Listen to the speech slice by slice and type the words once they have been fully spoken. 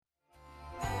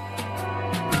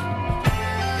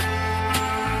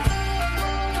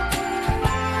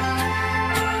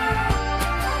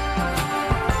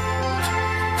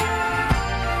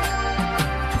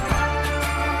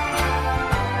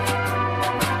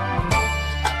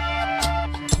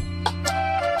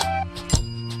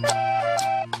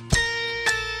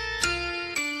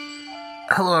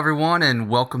Hello, everyone, and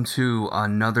welcome to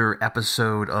another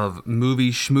episode of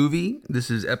Movie Schmovie. This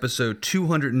is episode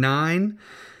 209,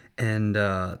 and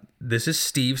this is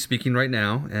Steve speaking right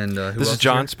now. And this is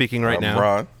John speaking right now.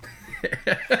 Ron.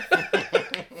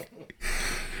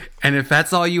 And if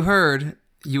that's all you heard,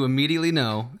 you immediately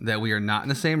know that we are not in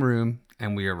the same room,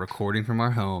 and we are recording from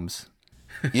our homes.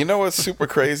 You know what's super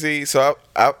crazy? So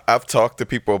I've talked to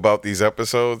people about these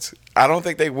episodes. I don't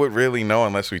think they would really know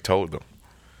unless we told them.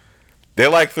 They're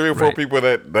like 3 or 4 people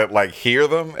that like hear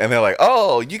them and they're like,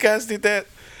 "Oh, you guys did that?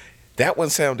 That one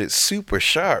sounded super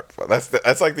sharp."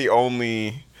 That's like the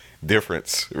only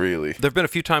difference, really. There've been a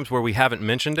few times where we haven't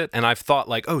mentioned it, and I've thought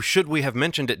like, "Oh, should we have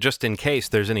mentioned it just in case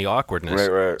there's any awkwardness?"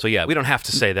 Right. So yeah, we don't have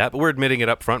to say that, but we're admitting it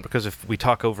up front because if we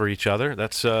talk over each other,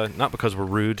 that's not because we're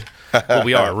rude. Well,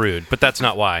 we are rude, but that's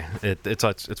not why.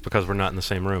 It's because we're not in the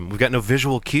same room. We've got no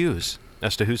visual cues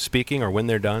as to who's speaking or when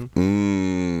they're done.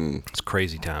 It's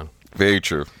crazy town. Very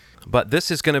true. But this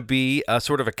is going to be a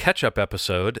sort of a catch-up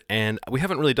episode, and we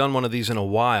haven't really done one of these in a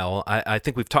while. I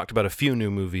think we've talked about a few new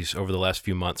movies over the last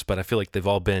few months, but I feel like they've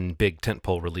all been big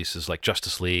tentpole releases like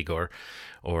Justice League or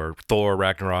Thor,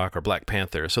 Ragnarok, or Black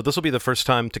Panther. So this will be the first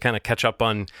time to kind of catch up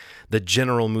on the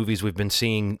general movies we've been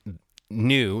seeing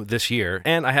new this year.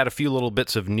 And I had a few little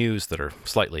bits of news that are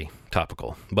slightly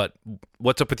topical. But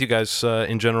what's up with you guys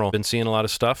in general? Been seeing a lot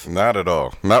of stuff? Not at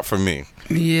all. Not for me.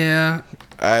 Yeah.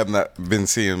 I have not been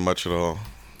seeing much at all.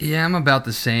 Yeah, I'm about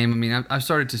the same. I mean, I've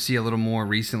started to see a little more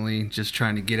recently, just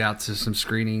trying to get out to some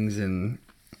screenings, and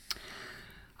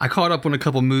I caught up on a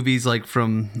couple movies like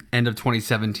from end of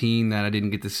 2017 that I didn't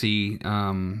get to see.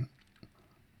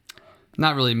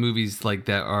 Not really movies like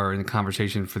that are in the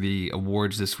conversation for the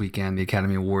awards this weekend, the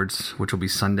Academy Awards, which will be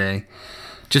Sunday.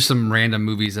 Just some random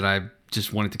movies that I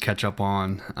just wanted to catch up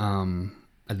on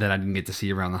that I didn't get to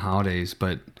see around the holidays.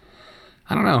 But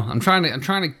I don't know. I'm trying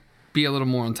to be a little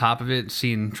more on top of it,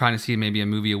 trying to see maybe a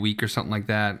movie a week or something like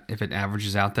that, if it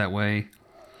averages out that way.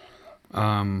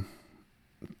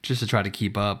 Just to try to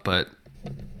keep up. But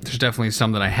there's definitely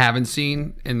some that I haven't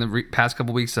seen in the past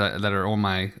couple weeks that are on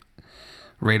my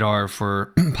radar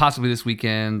for possibly this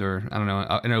weekend, or I don't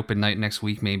know, an open night next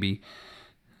week maybe.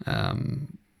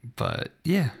 But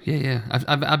yeah.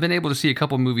 I've been able to see a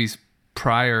couple movies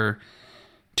prior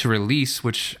to release,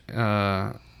 which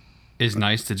is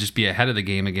nice to just be ahead of the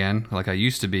game again, like I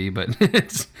used to be. But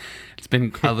it's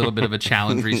been a little bit of a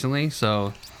challenge recently.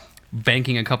 So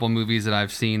banking a couple movies that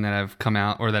I've seen that have come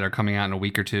out or that are coming out in a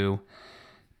week or two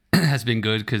has been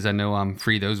good, because I know I'm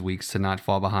free those weeks to not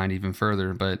fall behind even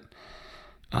further. But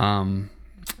yeah,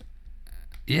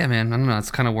 man, I don't know.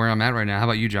 That's kind of where I'm at right now. How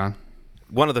about you, John?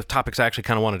 One of the topics I actually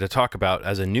kind of wanted to talk about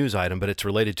as a news item, but it's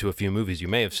related to a few movies you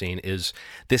may have seen, is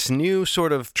this new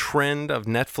sort of trend of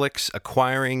Netflix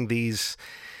acquiring these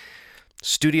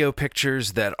studio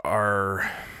pictures that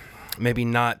are maybe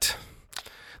not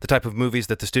the type of movies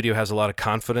that the studio has a lot of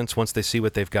confidence once they see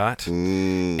what they've got.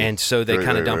 And so they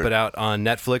kind of dump it out on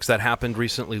Netflix. That happened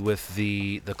recently with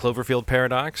the Cloverfield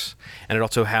Paradox, and it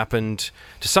also happened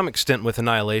to some extent with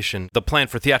Annihilation. The plan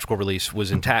for theatrical release was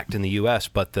intact in the U.S.,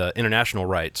 but the international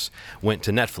rights went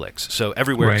to Netflix. So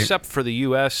everywhere except for the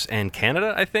U.S. and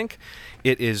Canada, I think,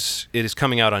 it is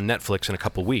coming out on Netflix in a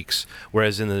couple weeks,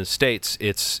 whereas in the States,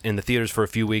 it's in the theaters for a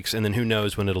few weeks, and then who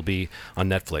knows when it'll be on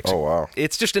Netflix. Oh, wow.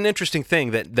 It's just an interesting thing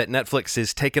that Netflix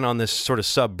is taking on this sort of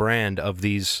sub-brand of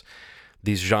these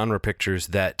genre pictures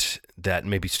that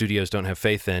maybe studios don't have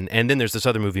faith in. And then there's this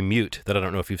other movie, Mute, that I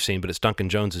don't know if you've seen, but it's Duncan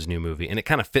Jones's new movie, and it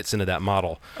kind of fits into that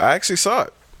model. I actually saw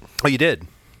it. Oh, you did?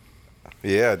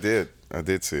 Yeah, I did. I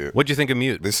did see it. What'd you think of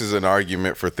Mute? This is an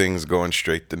argument for things going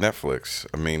straight to Netflix.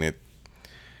 I mean, it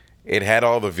had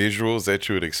all the visuals that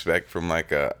you would expect from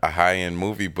like a high-end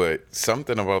movie, but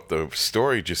something about the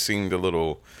story just seemed a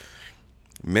little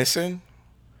missing.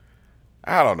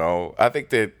 I don't know. I think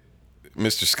that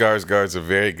Mr. Skarsgård's a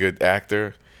very good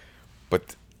actor,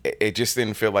 but it just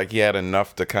didn't feel like he had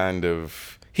enough to kind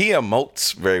of... He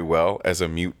emotes very well as a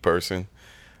mute person,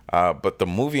 but the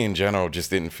movie in general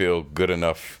just didn't feel good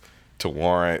enough to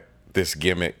warrant this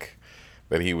gimmick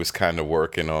that he was kind of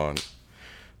working on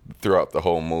throughout the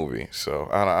whole movie. So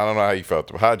I don't know how you felt.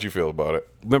 How'd you feel about it?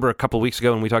 Remember a couple of weeks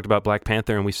ago when we talked about Black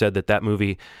Panther and we said that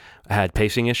movie had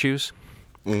pacing issues?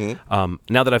 Mm-hmm.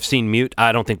 Now that I've seen Mute,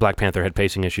 I don't think Black Panther had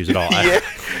pacing issues at all.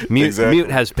 Mute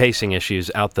has pacing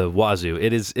issues out the wazoo.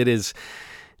 It is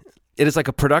like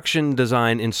a production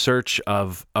design in search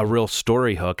of a real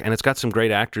story hook, and it's got some great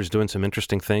actors doing some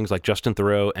interesting things. Like Justin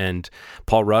Theroux and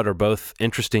Paul Rudd are both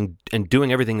interesting and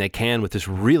doing everything they can with this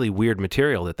really weird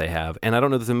material that they have. And I don't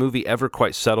know that the movie ever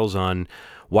quite settles on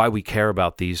why we care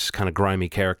about these kind of grimy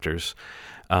characters.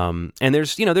 And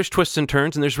there's twists and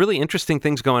turns, and there's really interesting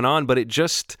things going on, but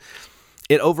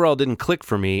it overall didn't click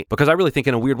for me because I really think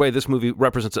in a weird way this movie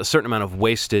represents a certain amount of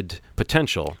wasted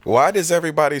potential. Why does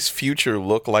everybody's future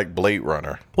look like Blade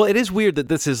Runner? Well, it is weird that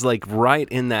this is like right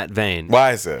in that vein.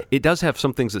 Why is it? It does have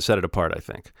some things that set it apart, I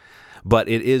think. But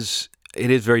it is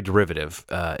very derivative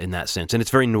in that sense, and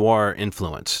it's very noir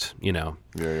influenced,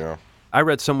 Yeah. I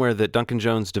read somewhere that Duncan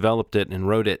Jones developed it and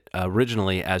wrote it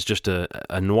originally as just a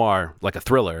noir, like a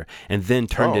thriller, and then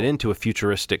turned it into a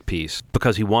futuristic piece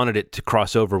because he wanted it to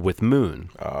cross over with Moon,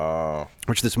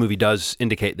 which this movie does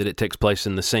indicate that it takes place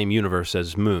in the same universe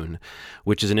as Moon,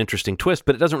 which is an interesting twist,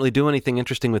 but it doesn't really do anything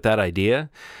interesting with that idea.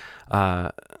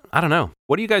 I don't know.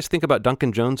 What do you guys think about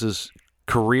Duncan Jones's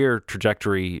career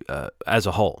trajectory as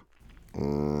a whole?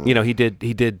 He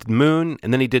did Moon,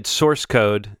 and then he did Source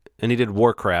Code, and he did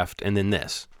Warcraft, and then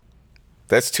this.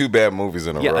 That's 2 bad movies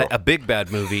in a row. Yeah, a big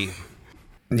bad movie.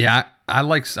 Yeah, I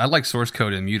like Source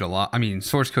Code and Mute a lot. I mean,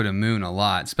 Source Code and Moon a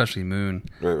lot, especially Moon.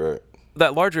 Right.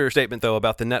 That larger statement, though,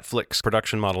 about the Netflix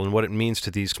production model and what it means to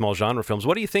these small genre films,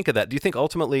 what do you think of that? Do you think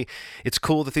ultimately it's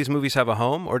cool that these movies have a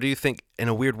home, or do you think, in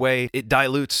a weird way, it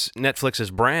dilutes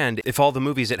Netflix's brand if all the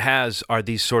movies it has are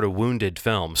these sort of wounded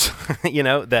films,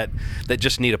 that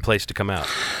just need a place to come out?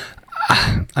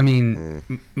 I mean,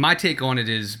 my take on it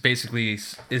is basically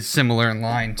is similar in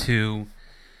line to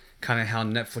kind of how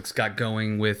Netflix got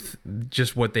going with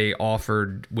just what they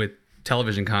offered with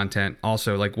television content.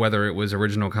 Also, like whether it was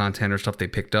original content or stuff they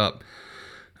picked up.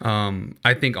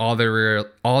 I think all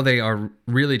they are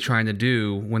really trying to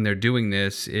do when they're doing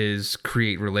this is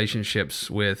create relationships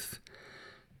with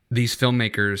these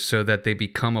filmmakers so that they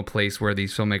become a place where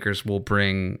these filmmakers will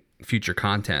bring future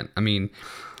content. I mean,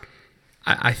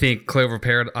 I think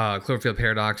Cloverfield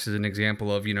Paradox is an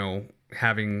example of,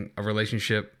 having a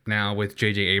relationship now with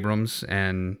J.J. Abrams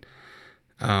and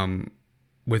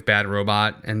with Bad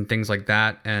Robot and things like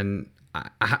that. And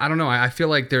I don't know. I feel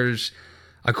like there's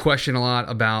a question a lot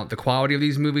about the quality of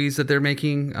these movies that they're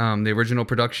making, the original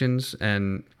productions.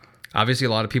 And obviously a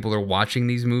lot of people are watching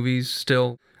these movies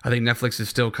still. I think Netflix is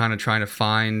still kind of trying to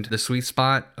find the sweet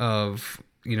spot of,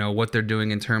 what they're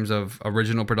doing in terms of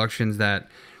original productions that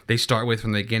they start with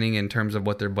from the beginning in terms of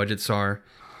what their budgets are,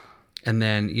 and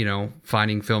then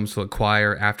finding films to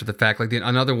acquire after the fact. Like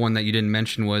another one that you didn't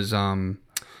mention was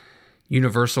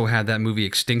Universal had that movie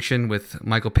Extinction with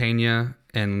Michael Pena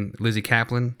and Lizzie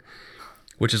Kaplan,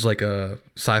 which is like a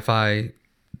sci-fi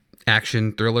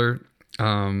action thriller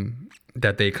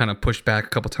that they kind of pushed back a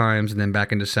couple times, and then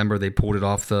back in December they pulled it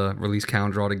off the release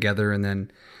calendar altogether, and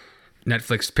then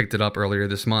Netflix picked it up earlier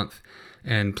this month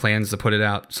and plans to put it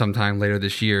out sometime later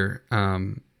this year.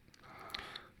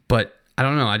 But I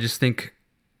don't know. I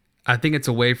think it's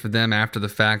a way for them after the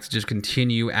fact to just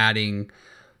continue adding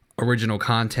original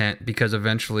content, because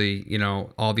eventually,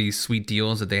 all these sweet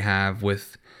deals that they have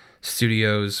with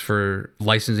studios for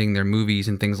licensing their movies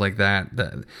and things like that,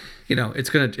 it's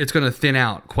gonna thin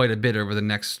out quite a bit over the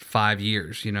next 5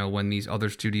 years, when these other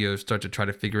studios start to try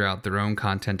to figure out their own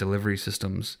content delivery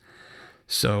systems.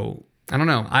 So I don't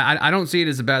know. I don't see it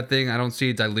as a bad thing. I don't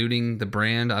see it diluting the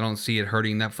brand. I don't see it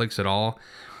hurting Netflix at all,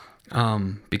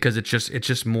 because it's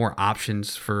just more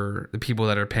options for the people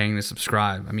that are paying to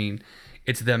subscribe. I mean,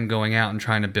 it's them going out and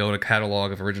trying to build a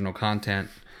catalog of original content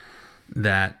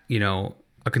that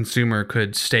a consumer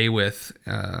could stay with,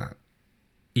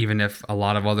 even if a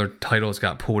lot of other titles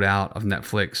got pulled out of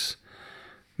Netflix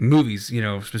movies.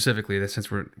 Specifically,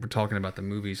 since we're talking about the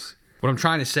movies. What I'm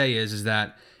trying to say is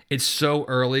that it's so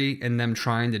early in them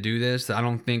trying to do this that I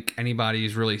don't think anybody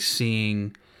is really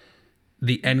seeing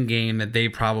the end game that they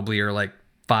probably are like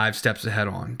 5 steps ahead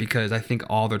on, because I think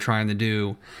all they're trying to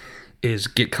do is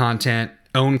get content,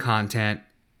 own content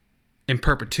in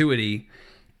perpetuity,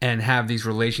 and have these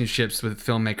relationships with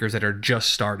filmmakers that are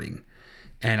just starting.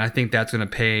 And I think that's going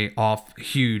to pay off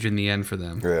huge in the end for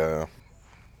them. Yeah.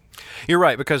 You're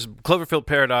right, because Cloverfield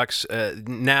Paradox,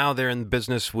 now they're in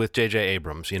business with J.J.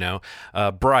 Abrams,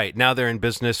 Bright, now they're in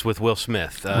business with Will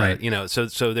Smith. Right.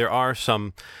 So there are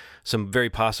some very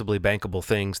possibly bankable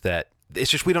things that it's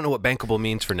just we don't know what bankable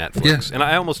means for Netflix. Yeah. And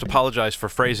I almost apologize for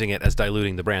phrasing it as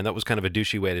diluting the brand. That was kind of a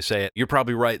douchey way to say it. You're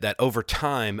probably right that over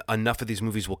time, enough of these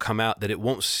movies will come out that it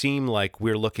won't seem like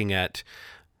we're looking at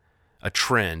a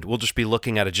trend. We'll just be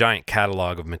looking at a giant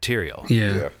catalog of material.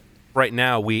 Yeah. Right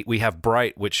now, we have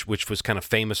Bright, which was kind of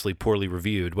famously poorly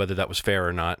reviewed, whether that was fair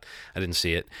or not. I didn't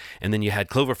see it. And then you had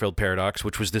Cloverfield Paradox,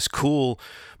 which was this cool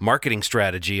marketing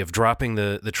strategy of dropping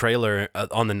the trailer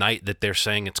on the night that they're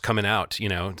saying it's coming out. You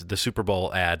know, the Super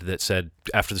Bowl ad that said,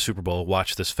 after the Super Bowl,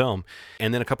 watch this film.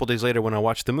 And then a couple days later when I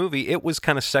watched the movie, it was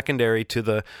kind of secondary to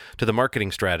the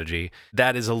marketing strategy.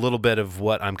 That is a little bit of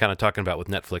what I'm kind of talking about with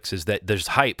Netflix, is that there's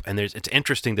hype, and it's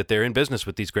interesting that they're in business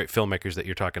with these great filmmakers that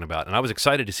you're talking about. And I was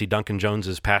excited to see Duncan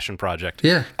Jones's passion project.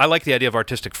 Yeah. I like the idea of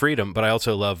artistic freedom, but I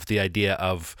also love the idea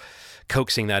of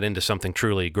coaxing that into something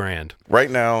truly grand. Right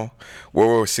now, what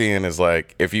we're seeing is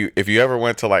like if you ever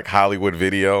went to like Hollywood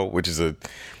Video, which is a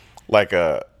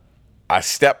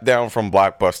step down from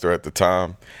Blockbuster at the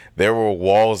time, there were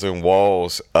walls and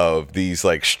walls of these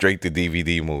like straight to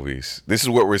DVD movies. This is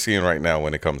what we're seeing right now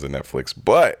when it comes to Netflix.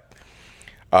 But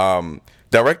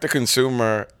direct to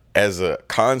consumer as a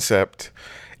concept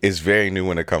is very new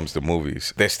when it comes to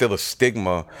movies. There's still a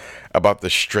stigma about the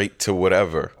straight to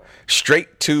whatever.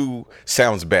 Straight to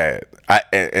sounds bad.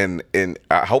 And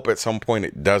I hope at some point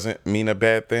it doesn't mean a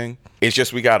bad thing. It's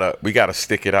just we gotta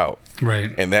stick it out.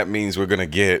 Right. And that means we're gonna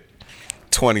get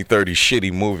 20, 30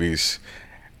 shitty movies.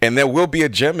 And there will be a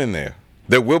gem in there.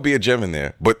 There will be a gem in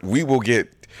there. But we will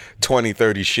get 20,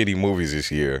 30 shitty movies this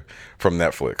year from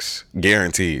Netflix.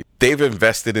 Guaranteed. They've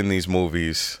invested in these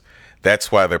movies.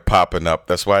 That's why they're popping up.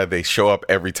 That's why they show up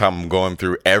every time I'm going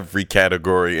through every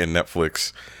category in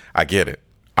Netflix. I get it.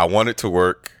 I want it to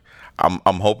work.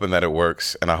 I'm hoping that it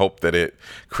works, and I hope that it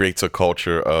creates a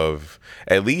culture of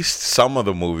at least some of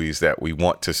the movies that we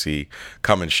want to see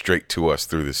coming straight to us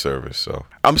through the service. So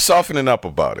I'm softening up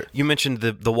about it. You mentioned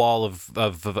the wall of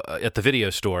at the video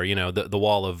store, you know, the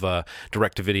wall of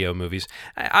direct-to-video movies.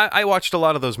 I watched a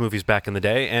lot of those movies back in the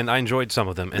day, and I enjoyed some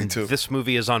of them. And this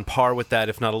movie is on par with that,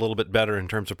 if not a little bit better in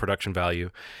terms of production value.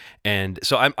 And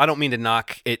so I don't mean to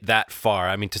knock it that far.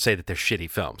 I mean to say that they're shitty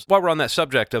films. While we're on that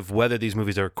subject of whether these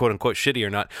movies are quote-unquote shitty or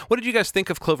not, what did you guys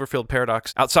think of Cloverfield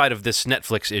Paradox outside of this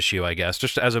Netflix issue, I guess,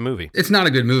 just as a movie? It's not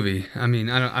a good movie. I mean,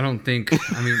 I don't think.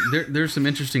 I mean, there's some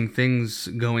interesting things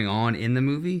going on in the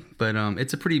movie, but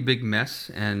it's a pretty big mess,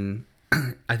 and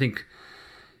I think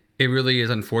it really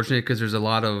is unfortunate because there's a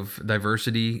lot of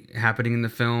diversity happening in the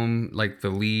film, like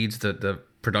the leads, the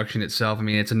production itself. I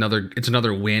mean, it's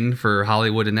another win for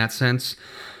Hollywood in that sense.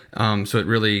 So it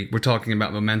really, we're talking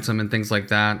about momentum and things like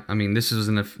that. I mean, this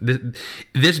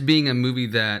being a movie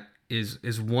that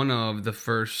is one of the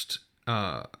first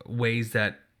ways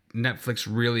that Netflix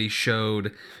really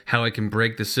showed how it can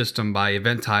break the system by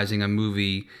eventizing a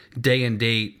movie day and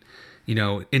date, you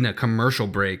know, in a commercial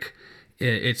break.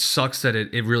 It sucks that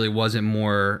it really wasn't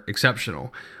more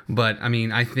exceptional. But I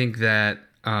mean, I think that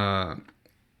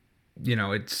you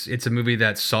know, it's a movie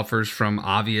that suffers from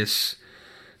obvious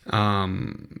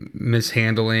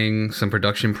mishandling, some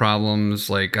production problems,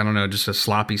 like, I don't know, just a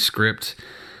sloppy script.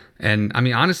 And I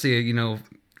mean, honestly, you know,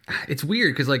 it's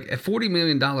weird because like a $40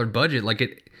 million budget,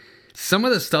 like some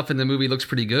of the stuff in the movie looks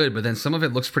pretty good, but then some of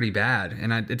it looks pretty bad.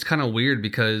 And it's kind of weird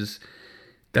because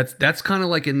that's kind of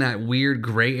like in that weird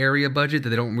gray area budget that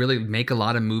they don't really make a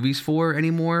lot of movies for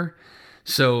anymore.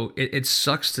 So it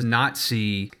sucks to not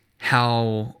see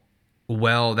how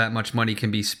well that much money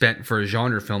can be spent for a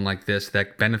genre film like this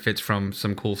that benefits from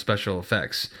some cool special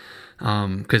effects.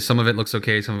 Because some of it looks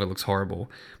okay, some of it looks horrible.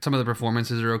 Some of the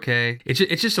performances are okay.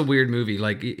 It's just a weird movie.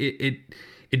 Like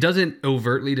it doesn't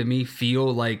overtly to me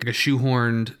feel like a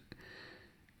shoehorned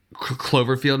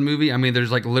Cloverfield movie. I mean,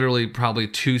 there's like literally probably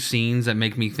 2 scenes that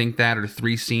make me think that, or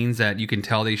 3 scenes that you can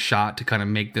tell they shot to kind of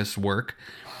make this work.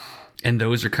 And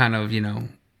those are kind of, you know,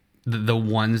 the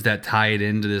ones that tie it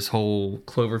into this whole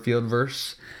Cloverfield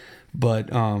verse. But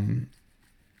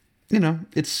you know,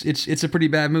 it's a pretty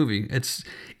bad movie. It's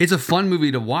a fun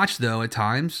movie to watch though at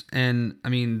times, and I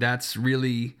mean that's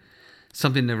really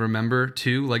something to remember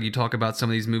too. Like you talk about some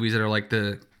of these movies that are like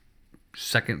the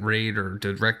second rate or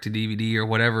direct to DVD or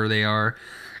whatever they are.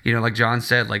 You know, like John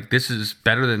said, like this is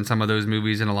better than some of those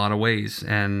movies in a lot of ways,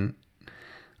 and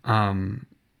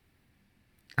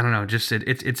I don't know, just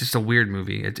it's just a weird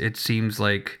movie. It seems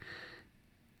like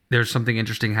there's something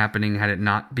interesting happening had it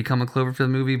not become a Cloverfield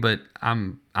movie, but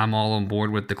I'm all on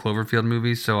board with the Cloverfield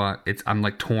movies, so I'm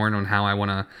like torn on how I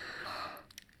want to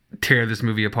tear this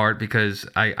movie apart, because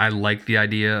I like the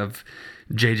idea of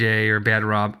JJ or Bad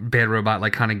Robot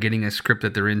like kind of getting a script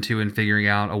that they're into and figuring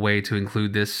out a way to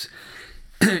include this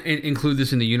in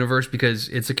the universe, because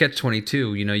it's a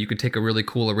catch-22. You know, you could take a really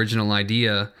cool original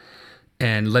idea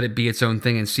and let it be its own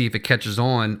thing and see if it catches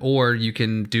on, or you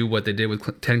can do what they did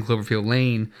with 10 Cloverfield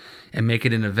Lane and make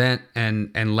it an event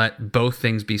and let both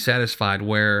things be satisfied,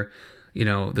 where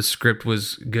the script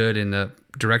was good and the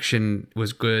direction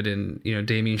was good, and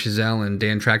Damien Chazelle and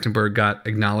Dan Trachtenberg got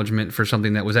acknowledgement for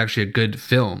something that was actually a good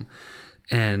film,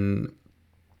 and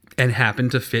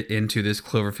happened to fit into this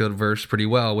Cloverfield verse pretty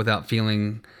well without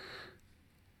feeling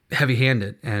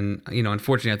heavy-handed. And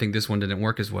unfortunately, I think this one didn't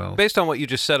work as well. Based on what you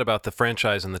just said about the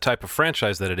franchise and the type of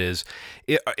franchise that it is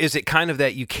it kind of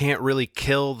that you can't really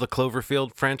kill the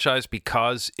Cloverfield franchise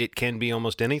because it can be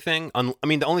almost anything? I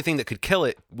mean, the only thing that could kill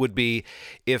it would be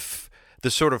if the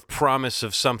sort of promise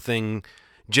of something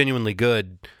genuinely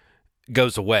good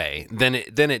goes away. Then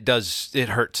it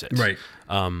hurts it. Right.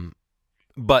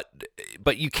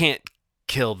 But you can't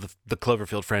kill the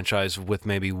Cloverfield franchise with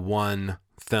maybe one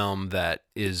film that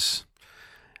is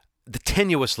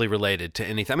tenuously related to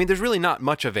anything. I mean, there's really not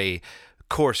much of a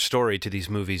core story to these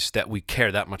movies that we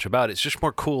care that much about. It's just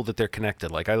more cool that they're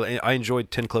connected. Like I enjoyed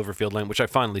 10 Cloverfield Lane, which I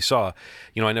finally saw.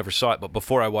 I never saw it, but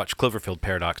before I watched Cloverfield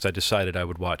Paradox, I decided I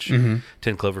would watch 10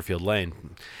 Cloverfield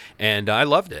Lane, and I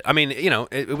loved it. I mean,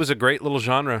 it was a great little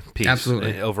genre piece.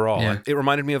 Absolutely. Overall. Yeah. It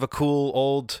reminded me of a cool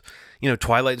old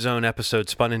Twilight Zone episode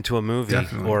spun into a movie.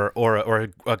 Definitely. or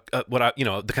what I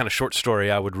the kind of short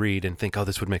story I would read and think, oh,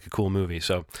 this would make a cool movie.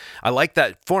 So I like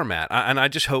that format, and I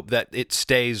just hope that it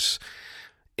stays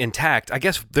intact. I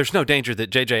guess there's no danger that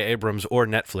J.J. Abrams or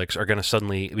Netflix are going to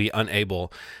suddenly be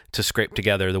unable to scrape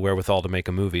together the wherewithal to make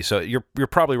a movie. So you're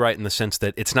probably right in the sense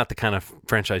that it's not the kind of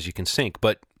franchise you can sink.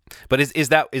 But is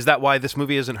that why this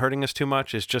movie isn't hurting us too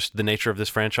much? It's just the nature of this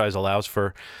franchise allows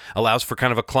for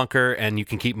kind of a clunker, and you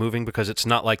can keep moving because it's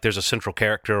not like there's a central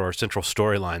character or a central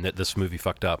storyline that this movie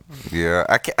fucked up. Yeah,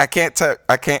 I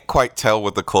can't quite tell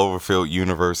what the Cloverfield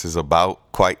universe is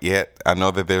about quite yet. I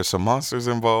know that there's some monsters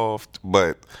involved,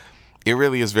 but it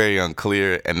really is very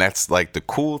unclear, and that's like the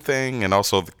cool thing and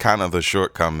also kind of the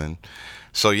shortcoming.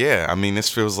 So yeah, I mean, this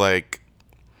feels like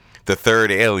the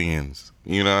third Aliens.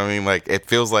 You know what I mean? Like, it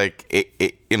feels like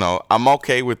it I'm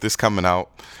okay with this coming out,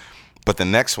 but the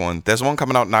next one, there's one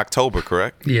coming out in October,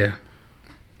 correct? Yeah.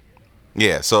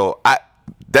 Yeah, so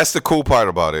that's the cool part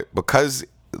about it. Because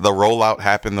the rollout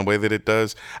happened the way that it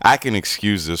does, I can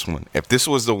excuse this one. If this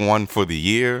was the one for the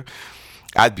year,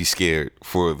 I'd be scared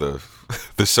for the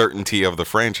certainty of the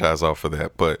franchise off of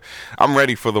that. But I'm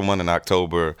ready for the one in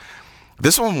October.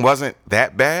 This one wasn't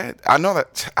that bad. I know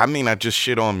that, I just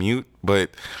shit on Mute,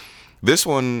 but this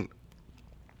one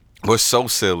was so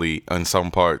silly in some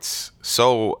parts.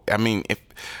 So, if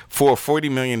for a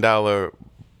 $40 million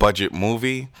budget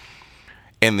movie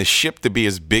and the ship to be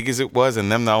as big as it was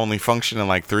and them to only function in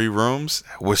like 3 rooms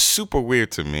was super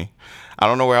weird to me. I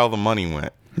don't know where all the money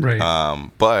went. Right.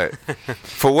 But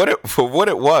for what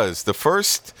it was, the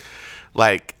first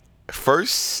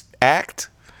act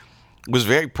was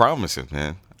very promising,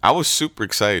 man. I was super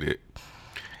excited.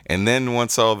 And then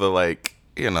once all the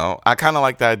I kind of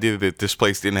like the idea that this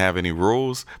place didn't have any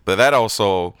rules, but that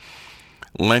also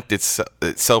lent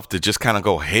itself to just kind of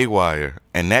go haywire,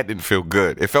 and that didn't feel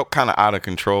good. It felt kind of out of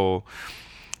control,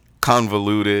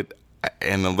 convoluted,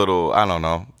 and a little, I don't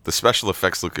know. The special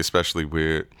effects look especially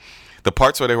weird. The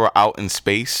parts where they were out in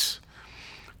space,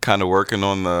 kind of working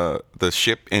on the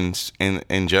ship in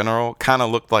general, kind of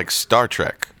looked like Star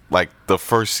Trek, like the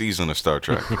first season of Star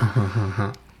Trek.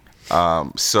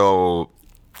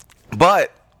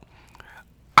 But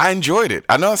I enjoyed it.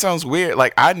 I know it sounds weird.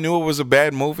 Like, I knew it was a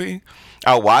bad movie.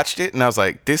 I watched it and I was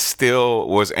like, this still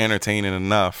was entertaining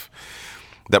enough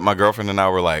that my girlfriend and I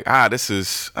were like, this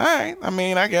is all right.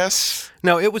 I guess.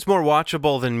 No, it was more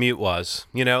watchable than Mute was.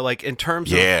 Like in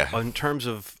terms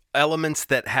of elements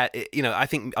that had, I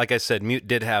think, like I said, Mute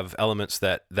did have elements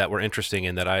that were interesting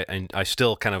and that I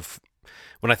still kind of,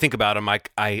 when I think about them, I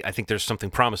think there's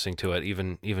something promising to it,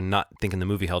 even not thinking the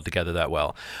movie held together that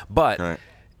well. But right.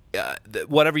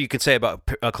 Whatever you could say about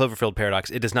Cloverfield Paradox,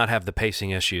 it does not have the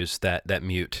pacing issues that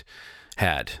Mute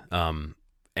had, and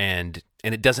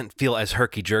it doesn't feel as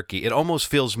herky-jerky. It almost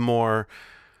feels more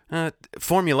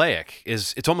formulaic.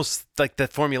 It's almost like the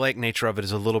formulaic nature of it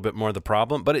is a little bit more the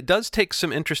problem, but it does take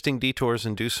some interesting detours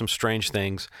and do some strange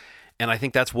things. And I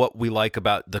think that's what we like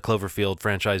about the Cloverfield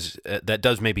franchise that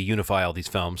does maybe unify all these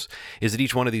films, is that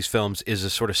each one of these films is a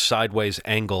sort of sideways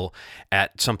angle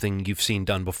at something you've seen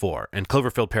done before. And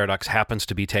Cloverfield Paradox happens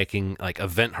to be taking like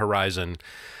Event Horizon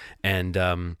and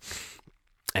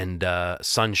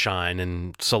Sunshine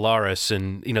and Solaris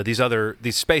and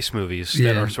these space movies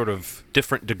that are sort of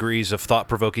different degrees of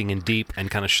thought-provoking and deep and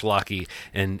kind of schlocky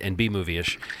and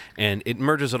B-movie-ish, and it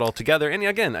merges it all together. And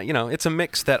again, it's a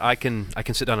mix that I can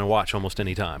sit down and watch almost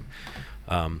any time.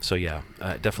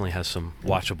 It definitely has some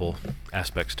watchable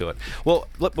aspects to it. Well,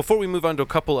 before we move on to a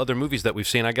couple other movies that we've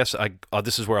seen, I guess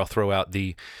this is where I'll throw out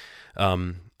the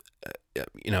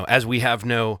as we have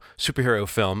no superhero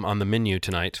film on the menu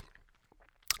tonight,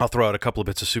 I'll throw out a couple of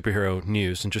bits of superhero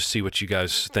news and just see what you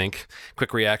guys think.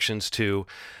 Quick reactions to...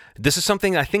 This is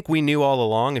something I think we knew all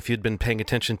along if you'd been paying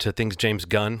attention to things James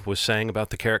Gunn was saying about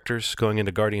the characters going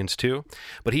into Guardians 2.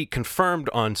 But he confirmed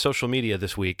on social media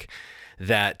this week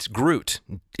that Groot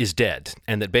is dead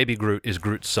and that Baby Groot is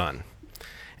Groot's son.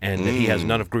 And that he has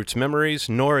none of Groot's memories,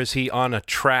 nor is he on a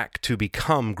track to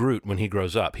become Groot when he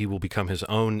grows up. He will become his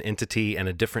own entity and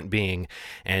a different being.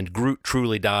 And Groot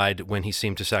truly died when he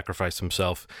seemed to sacrifice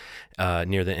himself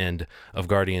near the end of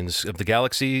Guardians of the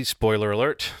Galaxy. Spoiler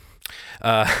alert.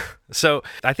 So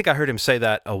I think I heard him say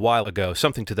that a while ago,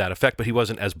 something to that effect, but he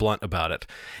wasn't as blunt about it.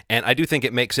 And I do think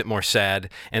it makes it more sad,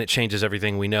 and it changes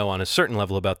everything we know on a certain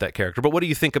level about that character. But what do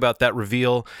you think about that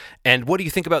reveal? And what do you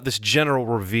think about this general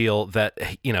reveal that,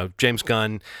 James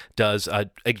Gunn does?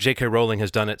 J.K. Rowling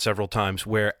has done it several times,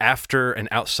 where after and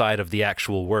outside of the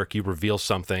actual work, you reveal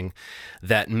something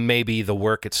that maybe the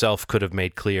work itself could have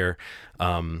made clear.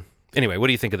 Anyway, what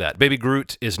do you think of that? Baby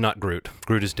Groot is not Groot.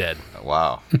 Groot is dead.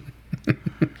 Wow.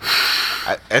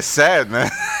 It's sad,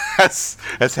 man.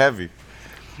 That's heavy.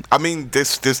 I mean,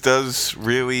 this does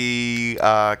really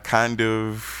kind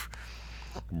of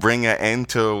bring an end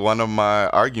to one of my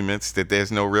arguments that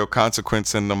there's no real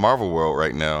consequence in the Marvel world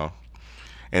right now.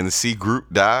 And to see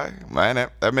Groot die, man,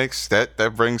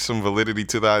 that brings some validity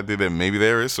to the idea that maybe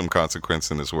there is some consequence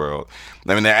in this world.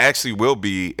 I mean, there actually will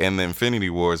be in the Infinity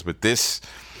Wars, but this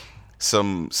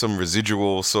some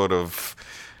residual sort of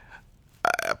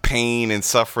pain and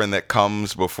suffering that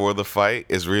comes before the fight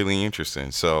is really interesting.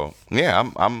 So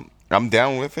yeah, I'm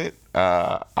down with it.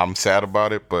 I'm sad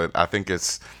about it, but I think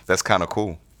that's kind of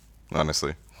cool,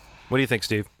 honestly. What do you think,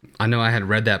 Steve? I know I had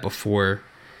read that before,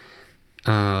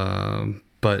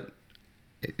 but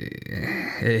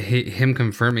him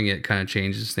confirming it kind of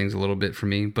changes things a little bit for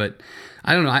me. But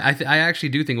I don't know. I actually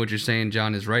do think what you're saying,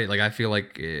 John, is right. Like, I feel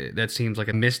like that seems like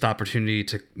a missed opportunity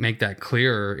to make that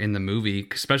clearer in the movie,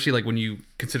 especially like when you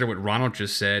consider what Ronald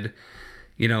just said.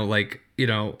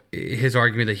 His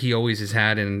argument that he always has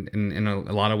had, and in a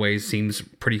lot of ways seems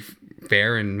pretty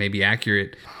fair and maybe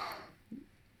accurate.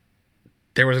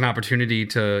 There was an opportunity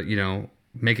to,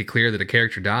 make it clear that a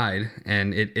character died,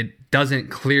 and it doesn't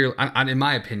clear. In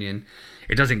my opinion,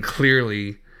 it doesn't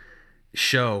clearly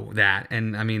show that.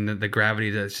 And I mean, the gravity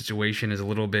of the situation is a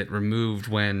little bit removed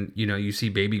when you see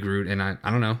Baby Groot, and I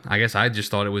don't know. I guess I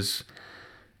just thought it was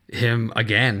him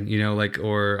again,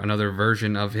 or another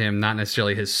version of him, not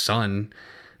necessarily his son,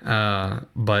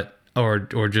 but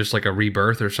or just like a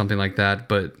rebirth or something like that.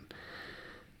 But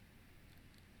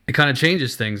it kind of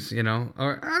changes things,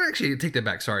 Or I'd actually take that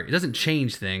back. Sorry, it doesn't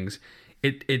change things.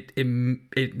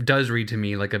 It does read to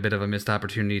me like a bit of a missed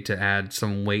opportunity to add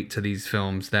some weight to these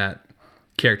films that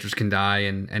characters can die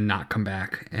and not come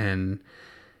back and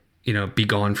be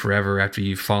gone forever after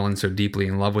you've fallen so deeply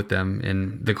in love with them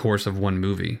in the course of one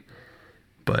movie.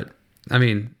 But I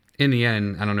mean, in the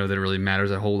end, I don't know that it really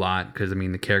matters a whole lot, because I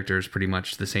mean the character is pretty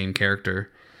much the same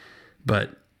character,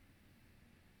 but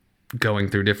going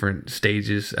through different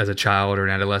stages as a child or an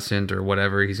adolescent or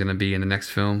whatever he's going to be in the next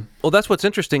film. Well, that's what's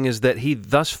interesting, is that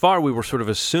thus far we were sort of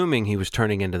assuming he was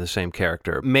turning into the same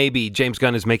character. Maybe James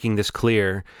Gunn is making this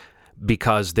clear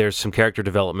because there's some character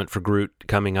development for Groot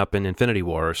coming up in Infinity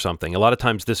War or something. A lot of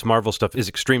times this Marvel stuff is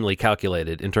extremely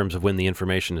calculated in terms of when the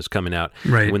information is coming out,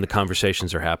 right, when the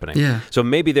conversations are happening. Yeah. So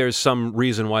maybe there's some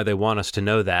reason why they want us to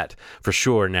know that for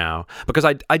sure now. Because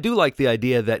I do like the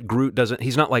idea that Groot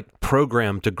he's not like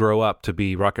programmed to grow up to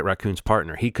be Rocket Raccoon's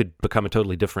partner. He could become a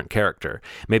totally different character.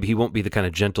 Maybe he won't be the kind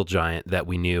of gentle giant that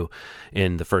we knew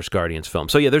in the first Guardians film.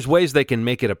 So yeah, there's ways they can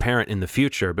make it apparent in the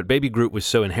future, but Baby Groot was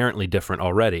so inherently different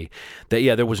already that,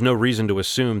 yeah, there was no reason to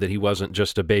assume that he wasn't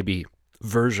just a baby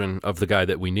version of the guy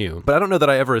that we knew. But I don't know that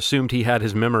I ever assumed he had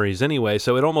his memories anyway,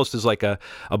 so it almost is like a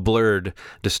blurred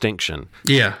distinction.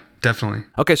 Yeah, definitely.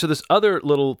 Okay, so this other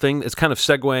little thing is kind of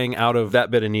segueing out of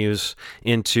that bit of news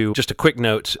into just a quick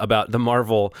note about the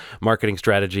Marvel marketing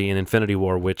strategy in Infinity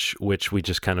War, which we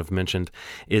just kind of mentioned,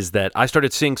 is that I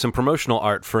started seeing some promotional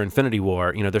art for Infinity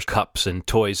War. There's cups and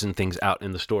toys and things out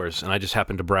in the stores, and I just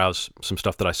happened to browse some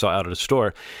stuff that I saw out at a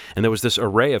store, and there was this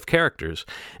array of characters,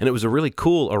 and it was a really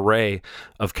cool array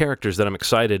of characters that I'm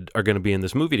excited are going to be in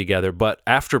this movie together. But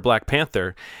after Black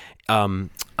Panther, I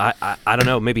don't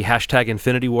know, maybe hashtag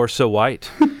Infinity War so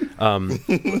white.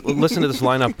 Listen to this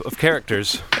lineup of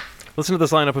characters.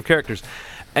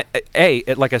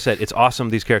 Like I said, it's awesome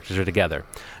these characters are together.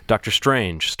 Doctor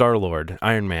Strange, Star-Lord,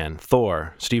 Iron Man,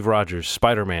 Thor, Steve Rogers,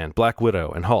 Spider-Man, Black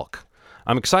Widow, and Hulk.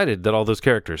 I'm excited that all those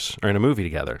characters are in a movie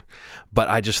together. But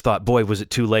I just thought, boy, was it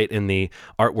too late in the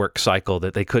artwork cycle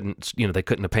that they couldn't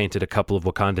have painted a couple of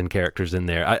Wakandan characters in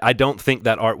there. I don't think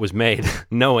that art was made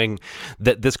knowing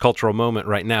that this cultural moment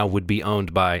right now would be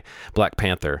owned by Black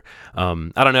Panther. I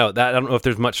don't know. I don't know if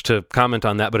there's much to comment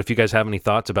on that, but if you guys have any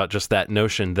thoughts about just that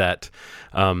notion that,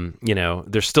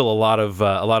 there's still a lot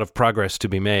of progress to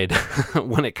be made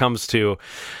when it comes to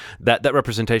that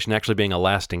representation actually being a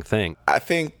lasting thing. I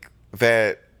think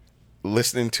that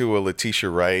listening to a Letitia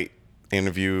Wright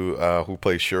interview, who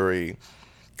plays Shuri,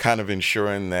 kind of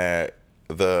ensuring that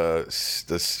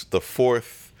the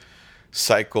fourth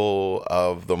cycle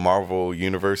of the Marvel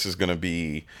universe is going to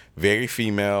be very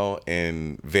female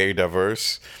and very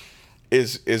diverse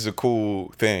is a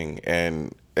cool thing.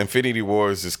 And Infinity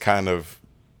Wars is kind of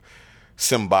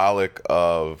symbolic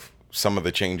of some of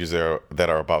the changes that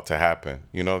are about to happen.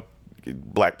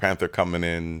 Black Panther coming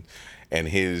in and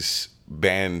his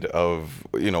band of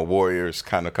warriors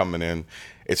kind of coming in.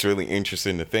 It's really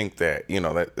interesting to think that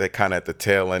that kind of at the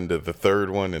tail end of the third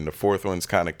one, and the fourth one's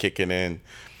kind of kicking in,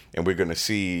 and we're going to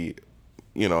see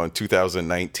in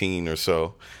 2019 or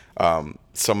so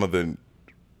some of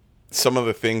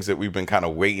the things that we've been kind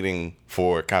of waiting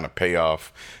for kind of pay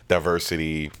off: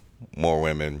 diversity, more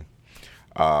women,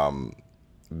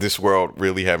 this world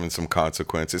really having some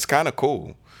consequence. It's kind of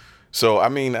cool. So, I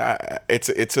mean,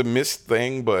 it's a missed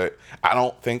thing, but I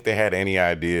don't think they had any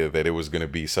idea that it was going to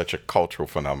be such a cultural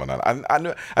phenomenon.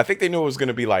 I think they knew it was going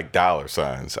to be like dollar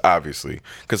signs, obviously,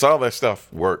 because all that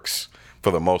stuff works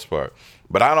for the most part.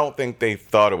 But I don't think they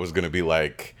thought it was going to be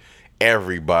like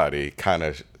everybody kind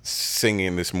of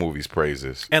singing this movie's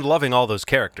praises. And loving all those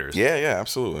characters. Yeah,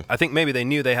 absolutely. I think maybe they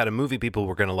knew they had a movie people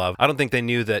were going to love. I don't think they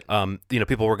knew that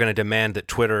people were going to demand that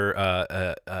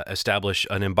Twitter establish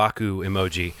an M'Baku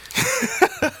emoji,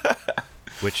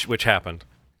 which happened.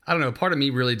 I don't know. Part of me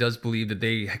really does believe that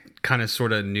they kind of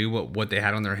sort of knew what they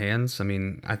had on their hands. I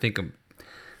mean, I think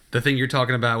the thing you're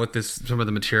talking about with some of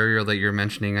the material that you're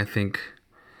mentioning, I think,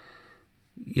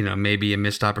 maybe a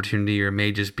missed opportunity, or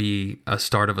may just be a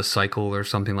start of a cycle or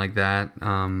something like that.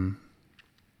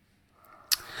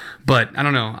 But I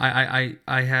don't know.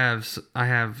 I have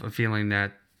a feeling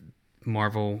that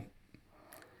Marvel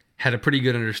had a pretty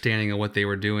good understanding of what they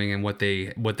were doing and what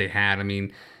they had. I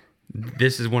mean,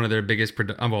 this is one of their biggest,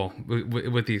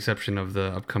 with the exception of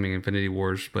the upcoming Infinity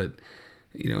Wars, but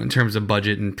in terms of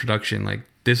budget and production, like,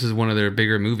 this is one of their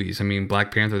bigger movies. I mean,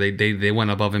 Black Panther, they went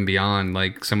above and beyond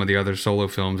like some of the other solo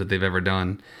films that they've ever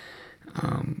done.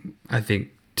 I think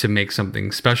to make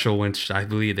something special, which I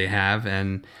believe they have,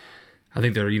 and I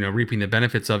think they're reaping the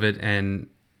benefits of it. And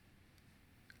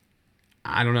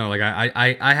I don't know, like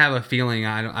I have a feeling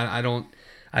I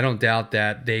don't doubt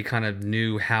that they kind of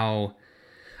knew how.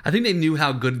 I think they knew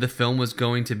how good the film was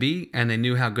going to be, and they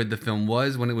knew how good the film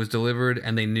was when it was delivered,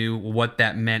 and they knew what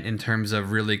that meant in terms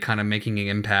of really kind of making an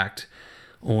impact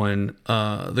on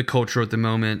the culture at the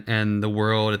moment and the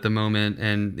world at the moment,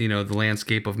 and the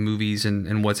landscape of movies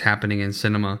and what's happening in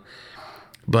cinema.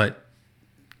 But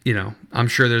I'm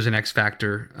sure there's an X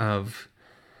factor of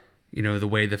the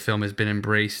way the film has been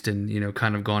embraced and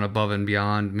kind of gone above and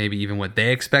beyond maybe even what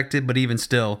they expected. But even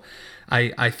still,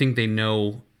 I think they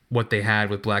know what they had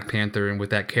with Black Panther and with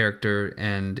that character,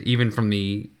 and even from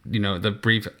the the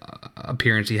brief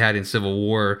appearance he had in Civil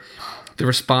War, the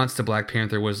response to Black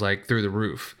Panther was like through the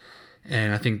roof.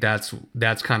 And I think that's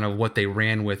kind of what they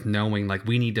ran with, knowing like,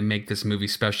 we need to make this movie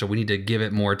special. We need to give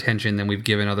it more attention than we've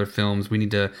given other films. We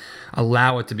need to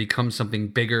allow it to become something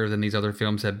bigger than these other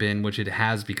films have been, which it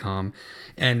has become.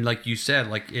 And like you said,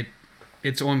 like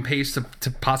it's on pace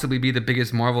to possibly be the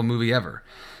biggest Marvel movie ever.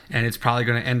 And it's probably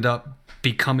going to end up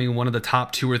becoming one of the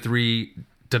top 2 or 3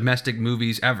 domestic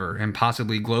movies ever, and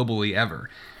possibly globally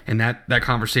ever. And that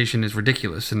conversation is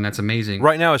ridiculous, and that's amazing.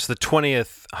 Right now, it's the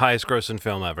 20th highest grossing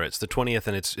film ever. It's the 20th,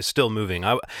 and it's still moving.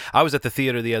 I was at the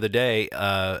theater the other day,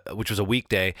 which was a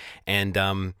weekday, and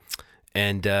they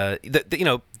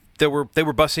were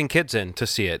busing kids in to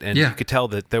see it, and you could tell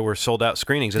that there were sold out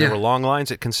screenings, and there were long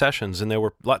lines at concessions, and there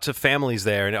were lots of families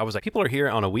there. And I was like, people are here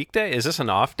on a weekday? Is this an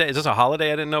off day? Is this a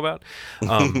holiday I didn't know about?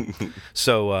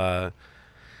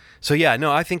 So yeah,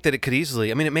 no, I think that it could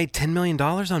easily. I mean, it made $10 million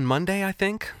on Monday, I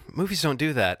think. Movies don't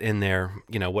do that in their,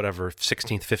 whatever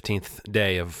 16th, 15th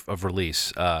day of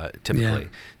release, typically. Yeah.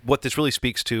 What this really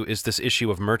speaks to is this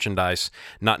issue of merchandise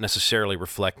not necessarily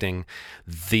reflecting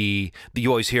you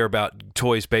always hear about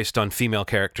toys based on female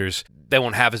characters. they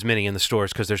won't have as many in the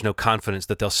stores because there's no confidence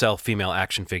that they'll sell female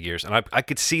action figures. And I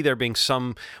could see there being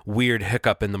some weird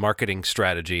hiccup in the marketing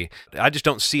strategy. I just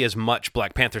don't see as much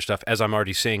Black Panther stuff as I'm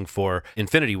already seeing for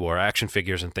Infinity War action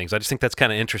figures and things. I just think that's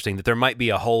kind of interesting that there might be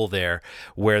a hole there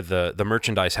where the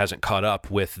merchandise hasn't caught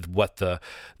up with what the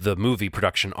movie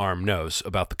production arm knows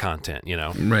about the content, you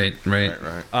know? Right.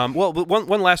 Well,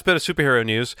 one last bit of superhero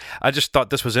news. I just thought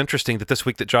this was interesting that this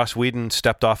week that Joss Whedon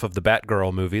stepped off of the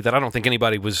Batgirl movie, that I don't think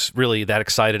anybody was really that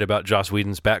excited about Joss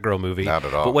Whedon's Batgirl movie. Not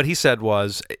at all. But what he said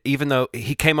was, even though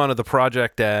he came onto the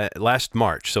project last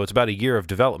March, so it's about a year of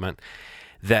development,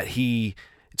 that he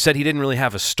said he didn't really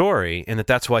have a story and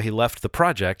that's why he left the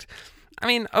project. I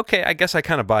mean, okay, I guess I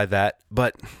kind of buy that,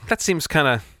 but that seems kind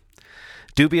of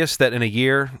dubious that in a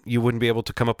year you wouldn't be able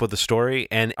to come up with a story.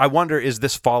 And I wonder, is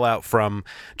this fallout from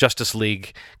Justice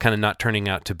League kind of not turning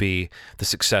out to be the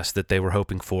success that they were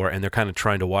hoping for, and they're kind of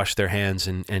trying to wash their hands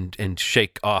and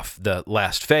shake off the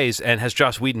last phase? And has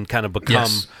Joss Whedon kind of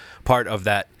become part of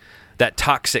that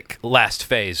toxic last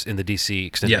phase in the DC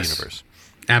Extended Universe?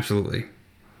 Absolutely.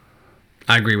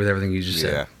 I agree with everything you just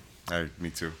said. Yeah, me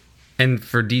too. And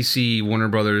for DC, Warner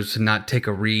Brothers to not take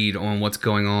a read on what's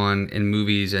going on in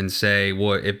movies and say,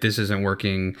 well, if this isn't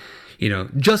working,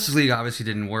 Justice League obviously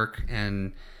didn't work.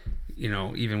 And,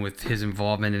 even with his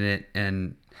involvement in it,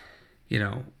 and,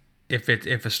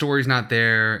 if a story's not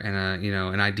there and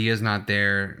an idea's not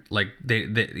there, like they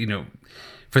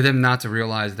for them not to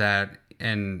realize that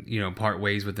and, part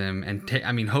ways with them and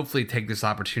hopefully take this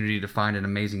opportunity to find an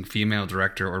amazing female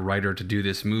director or writer to do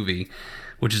this movie,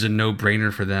 which is a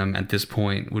no-brainer for them at this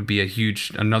point, would be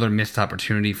another missed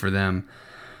opportunity for them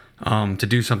to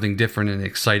do something different and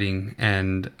exciting,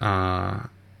 and to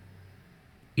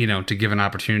give an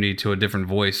opportunity to a different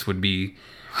voice would be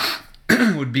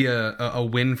a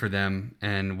win for them,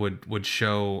 and would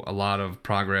show a lot of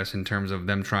progress in terms of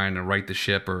them trying to right the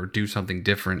ship or do something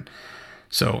different.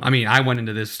 So, I went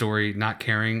into this story not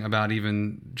caring about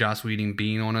even Joss Whedon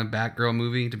being on a Batgirl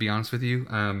movie, to be honest with you.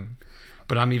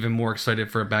 But I'm even more excited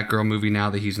for a Batgirl movie now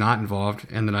that he's not involved,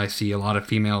 and that I see a lot of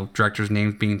female directors'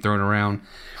 names being thrown around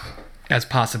as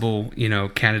possible,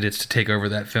 candidates to take over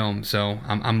that film. So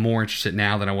I'm more interested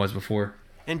now than I was before.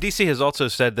 And DC has also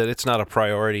said that it's not a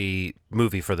priority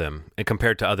movie for them, and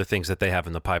compared to other things that they have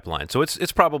in the pipeline. So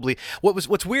it's probably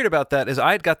what's weird about that is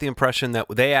I had got the impression that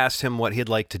they asked him what he'd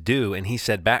like to do, and he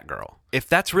said Batgirl. If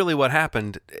that's really what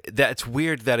happened, that's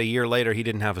weird that a year later he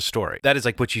didn't have a story. That is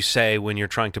like what you say when you're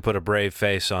trying to put a brave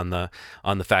face on the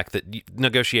fact that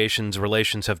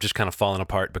relations have just kind of fallen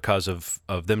apart because of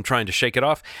them trying to shake it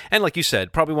off. And like you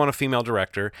said, probably want a female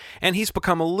director, and he's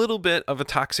become a little bit of a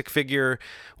toxic figure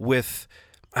with,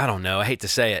 I don't know, I hate to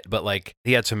say it, but like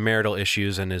he had some marital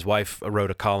issues, and his wife wrote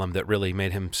a column that really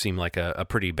made him seem like a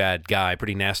pretty bad guy,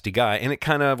 pretty nasty guy. And it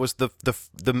kind of was the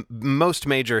most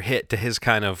major hit to his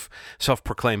kind of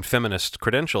self-proclaimed feminist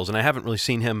credentials. And I haven't really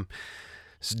seen him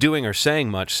doing or saying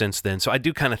much since then. So I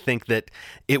do kind of think that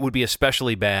it would be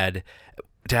especially bad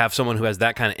to have someone who has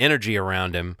that kind of energy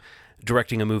around him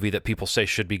directing a movie that people say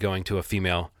should be going to a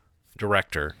female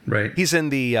director. Right. He's in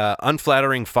the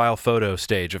unflattering file photo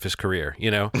stage of his career,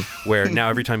 where now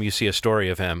every time you see a story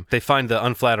of him, they find the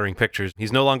unflattering pictures.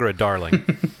 He's no longer a darling.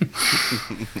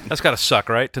 That's got to suck,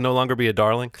 right? To no longer be a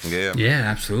darling? Yeah. Yeah,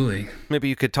 absolutely. Maybe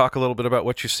you could talk a little bit about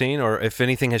what you've seen, or if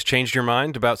anything has changed your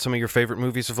mind about some of your favorite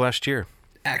movies of last year.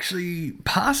 Actually,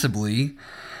 possibly.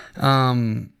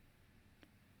 I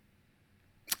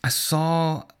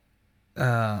saw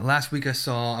last week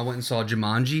I went and saw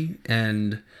Jumanji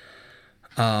and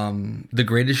The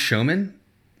Greatest Showman,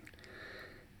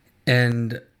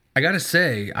 and I gotta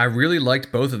say I really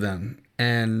liked both of them,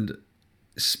 and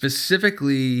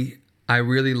specifically I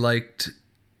really liked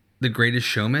The Greatest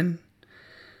Showman.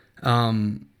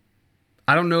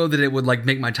 I don't know that it would like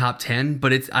make my top 10,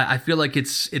 but I feel like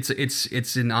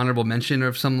it's an honorable mention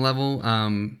of some level,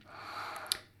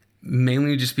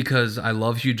 mainly just because I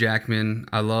love Hugh Jackman.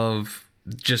 I love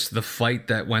just the fight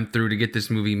that went through to get this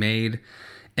movie made.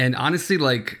 And honestly,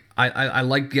 like I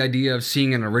like the idea of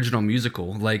seeing an original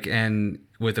musical, like, and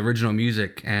with original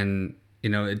music, and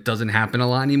it doesn't happen a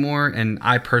lot anymore. And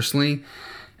I personally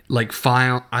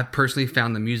found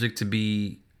the music to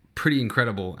be pretty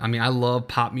incredible. I love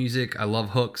pop music. I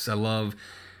love hooks. I love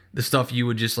the stuff you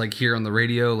would just like hear on the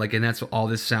radio, and that's what all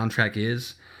this soundtrack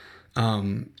is.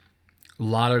 A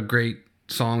lot of great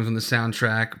songs on the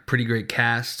soundtrack. Pretty great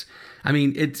cast.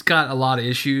 It's got a lot of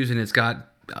issues, and it's got,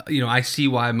 I see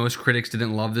why most critics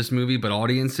didn't love this movie, but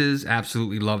audiences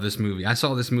absolutely love this movie. I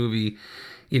saw this movie,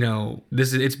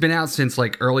 it's been out since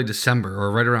like early December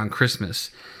or right around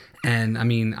Christmas. And I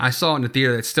mean, I saw it in a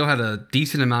theater that still had a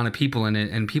decent amount of people in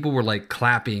it, and people were like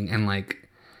clapping, and like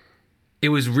it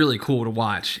was really cool to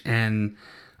watch. And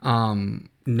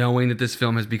knowing that this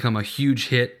film has become a huge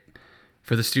hit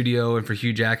for the studio and for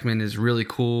Hugh Jackman is really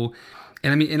cool.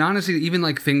 And I mean, and honestly, even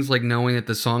like things like knowing that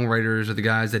the songwriters are the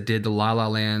guys that did the La La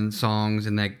Land songs,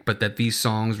 and that these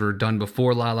songs were done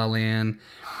before La La Land,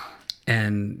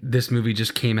 and this movie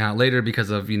just came out later because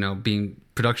of, you know, being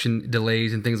production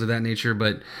delays and things of that nature.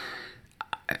 But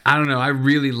I don't know. I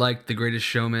really liked The Greatest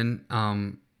Showman.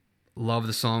 Love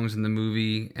the songs in the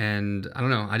movie, and I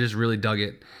don't know. I just really dug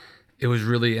it. It was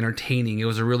really entertaining. It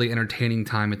was a really entertaining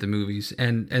time at the movies,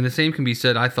 and the same can be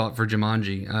said, I thought, for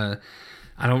Jumanji.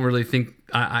 I don't really think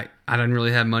I didn't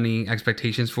really have money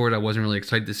expectations for it. I wasn't really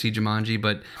excited to see Jumanji,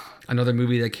 but another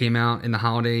movie that came out in the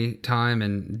holiday time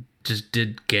and just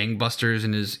did gangbusters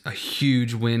and is a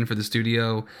huge win for the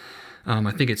studio. I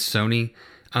think it's Sony.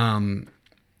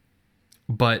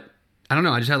 But I don't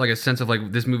know. I just had like a sense of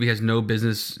like this movie has no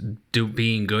business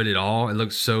being good at all. It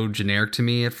looked so generic to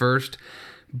me at first.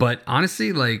 But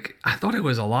honestly, like, I thought it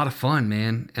was a lot of fun,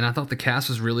 man. And I thought the cast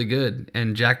was really good.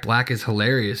 And Jack Black is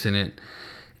hilarious in it.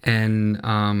 And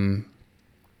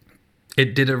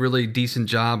it did a really decent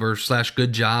job /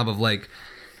 good job of like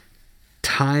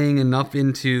tying enough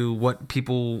into what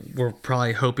people were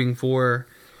probably hoping for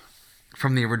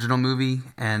from the original movie,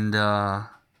 and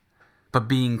but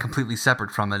being completely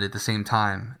separate from it at the same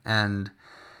time. And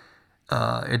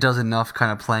it does enough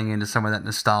kind of playing into some of that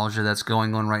nostalgia that's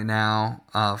going on right now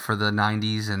for the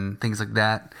 90s and things like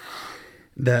that.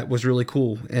 That was really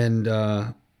cool. And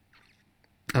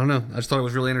I don't know. I just thought it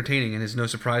was really entertaining, and it's no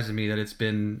surprise to me that it's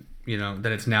been, you know,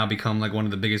 that it's now become like one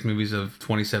of the biggest movies of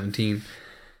 2017.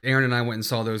 Aaron and I went and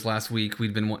saw those last week.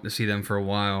 We'd been wanting to see them for a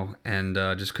while, and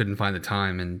just couldn't find the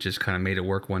time, and just kind of made it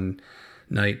work one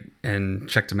night and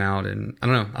checked them out. And I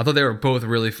don't know. I thought they were both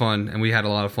really fun, and we had a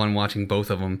lot of fun watching both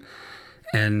of them.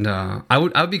 And I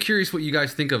would be curious what you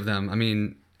guys think of them. I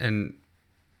mean, and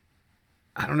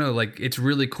I don't know, like, it's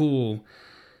really cool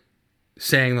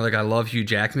saying that, like, I love Hugh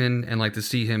Jackman, and like to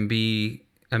see him be,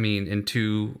 I mean, in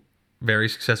 2 very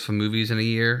successful movies in a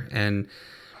year, and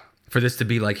for this to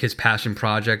be like his passion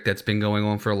project that's been going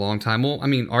on for a long time. Well, I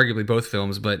mean, arguably both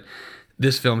films, but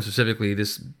this film specifically,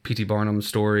 this P.T. Barnum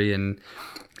story, and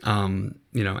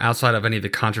you know, outside of any of the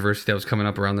controversy that was coming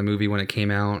up around the movie when it came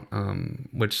out,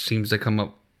 which seems to come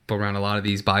up around a lot of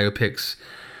these biopics,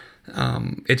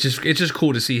 it's just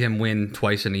cool to see him win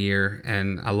twice in a year,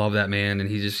 and I love that man, and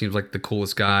he just seems like the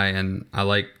coolest guy, and I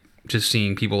like just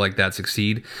seeing people like that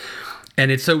succeed. And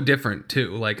it's so different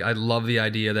too. Like, I love the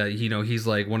idea that, you know, he's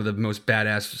like one of the most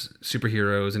badass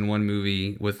superheroes in one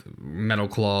movie with metal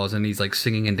claws, and he's like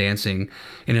singing and dancing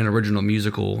in an original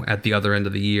musical at the other end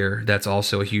of the year. That's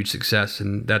also a huge success,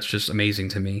 and that's just amazing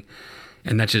to me.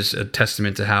 And that's just a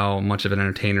testament to how much of an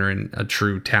entertainer and a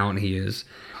true talent he is.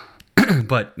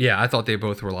 But yeah, I thought they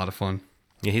both were a lot of fun.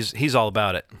 Yeah, he's all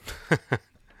about it.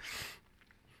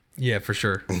 Yeah, for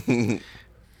sure.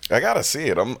 I gotta see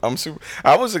it. I'm super.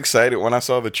 I was excited when I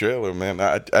saw the trailer, man.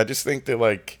 I just think that,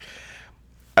 like,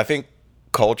 I think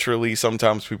culturally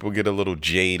sometimes people get a little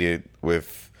jaded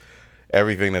with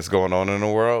everything that's going on in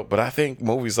the world, but I think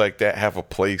movies like that have a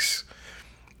place,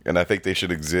 and I think they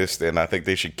should exist, and I think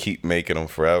they should keep making them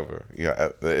forever.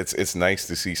 Yeah, it's nice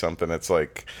to see something that's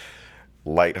like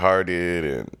lighthearted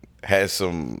and has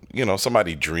some, you know,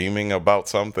 somebody dreaming about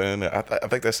something. I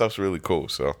think that stuff's really cool.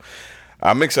 So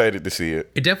I'm excited to see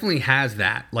it. It definitely has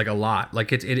that, like, a lot.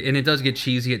 Like, and it does get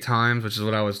cheesy at times, which is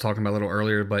what I was talking about a little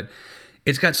earlier, but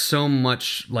it's got so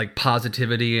much, like,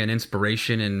 positivity and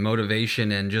inspiration and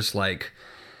motivation, and just, like,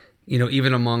 you know,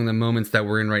 even among the moments that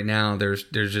we're in right now, there's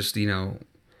just, you know,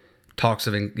 talks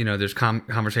of, you know, there's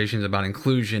conversations about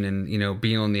inclusion and, you know,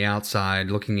 being on the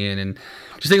outside looking in and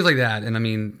just things like that. And I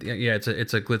mean, yeah, it's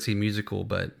a glitzy musical,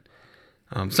 but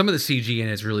some of the CG in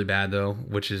it's really bad though,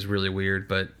 which is really weird,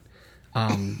 but I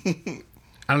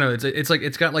don't know. It's like,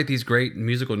 it's got like these great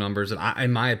musical numbers that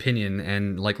in my opinion,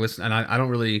 and like listen, and I don't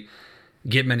really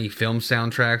get many film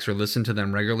soundtracks or listen to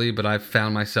them regularly, but I've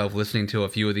found myself listening to a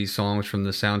few of these songs from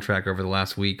the soundtrack over the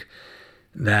last week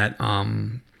that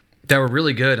were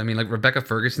really good. I mean, like, Rebecca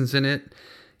Ferguson's in it.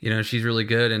 You know, she's really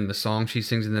good, and the song she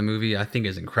sings in the movie I think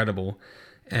is incredible.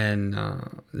 And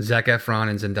Zac Efron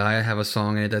and Zendaya have a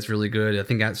song in it that's really good. I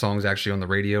think that song's actually on the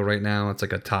radio right now. It's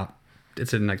like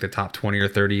it's in like the top 20 or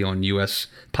 30 on US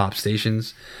pop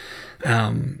stations.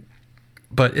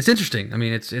 But it's interesting. I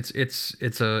mean, it's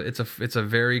a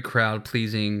very crowd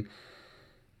pleasing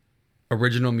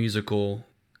original musical,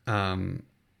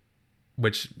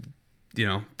 which, you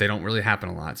know, they don't really happen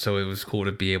a lot. So it was cool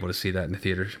to be able to see that in the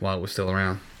theaters while it was still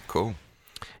around. Cool.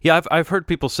 Yeah, I've heard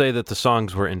people say that the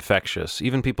songs were infectious,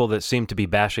 even people that seem to be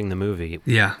bashing the movie.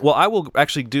 Yeah. Well, I will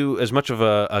actually do as much of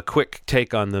a quick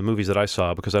take on the movies that I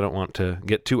saw because I don't want to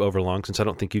get too overlong since I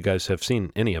don't think you guys have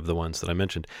seen any of the ones that I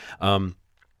mentioned.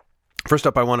 First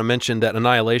up, I want to mention that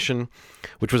Annihilation,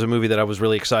 which was a movie that I was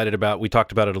really excited about. We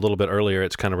talked about it a little bit earlier.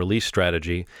 It's kind of release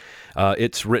strategy.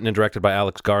 It's written and directed by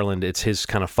Alex Garland. It's his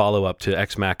kind of follow-up to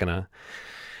Ex Machina.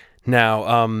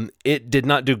 Now, it did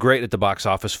not do great at the box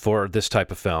office for this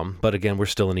type of film, but again, we're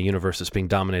still in a universe that's being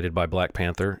dominated by Black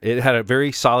Panther. It had a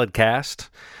very solid cast.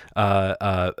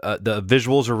 The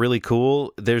visuals are really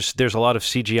cool. There's a lot of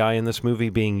CGI in this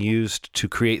movie being used to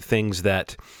create things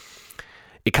that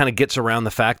it kind of gets around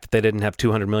the fact that they didn't have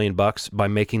 $200 million by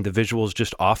making the visuals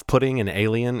just off-putting and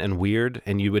alien and weird,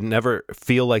 and you would never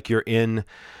feel like you're in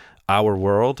our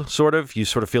world, sort of. You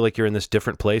sort of feel like you're in this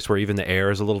different place where even the air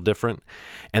is a little different.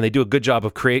 And they do a good job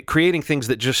of creating things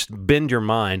that just bend your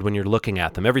mind when you're looking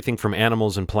at them. Everything from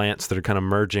animals and plants that are kind of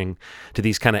merging to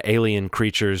these kind of alien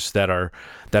creatures that are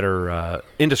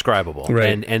indescribable,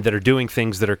 right, and that are doing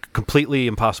things that are completely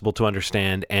impossible to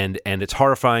understand. And it's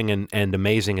horrifying and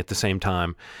amazing at the same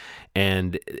time.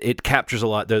 And it captures a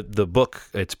lot. The book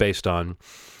it's based on.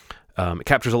 It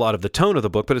captures a lot of the tone of the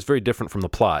book, but it's very different from the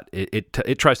plot.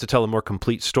 It tries to tell a more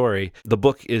complete story. The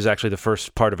book is actually the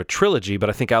first part of a trilogy, but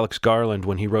I think Alex Garland,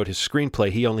 when he wrote his screenplay,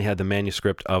 he only had the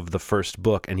manuscript of the first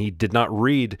book, and he did not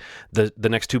read the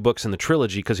next two books in the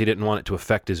trilogy because he didn't want it to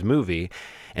affect his movie.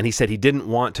 And he said he didn't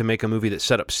want to make a movie that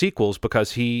set up sequels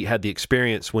because he had the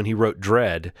experience when he wrote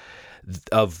Dredd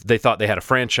they thought they had a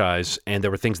franchise and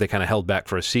there were things they kind of held back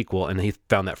for a sequel, and he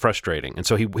found that frustrating, and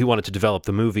so he wanted to develop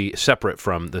the movie separate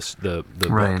from the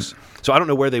right. books. So I don't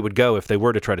know where they would go if they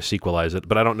were to try to sequelize it,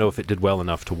 but I don't know if it did well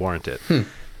enough to warrant it.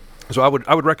 So I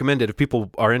would recommend it if people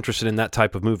are interested in that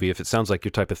type of movie, if it sounds like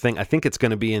your type of thing. I think it's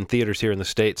going to be in theaters here in the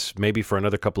States maybe for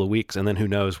another couple of weeks, and then who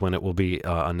knows when it will be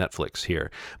on Netflix here.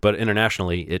 But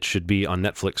internationally, it should be on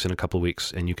Netflix in a couple of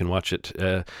weeks, and you can watch it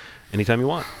anytime you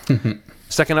want.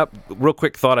 Second up, real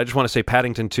quick thought, I just want to say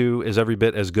Paddington 2 is every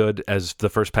bit as good as the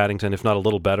first Paddington, if not a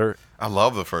little better. I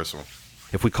love the first one.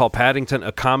 If we call Paddington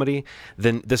a comedy,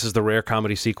 then this is the rare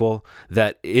comedy sequel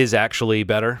that is actually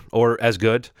better or as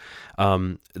good.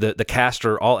 The cast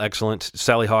are all excellent.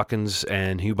 Sally Hawkins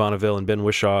and Hugh Bonneville and Ben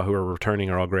Whishaw, who are returning,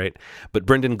 are all great. But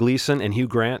Brendan Gleeson and Hugh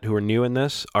Grant, who are new in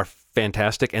this, are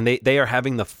fantastic. And they are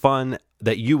having the fun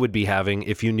that you would be having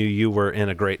if you knew you were in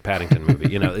a great Paddington movie.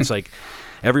 You know, it's like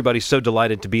everybody's so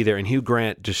delighted to be there. And Hugh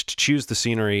Grant just chews the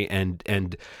scenery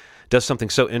and does something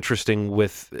so interesting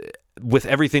with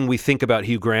everything we think about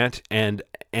Hugh Grant and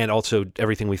also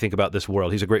everything we think about this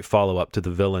world. He's a great follow-up to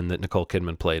the villain that Nicole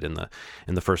Kidman played in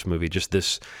the first movie. Just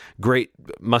this great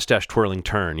mustache twirling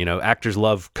turn. You know, actors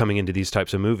love coming into these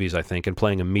types of movies, I think, and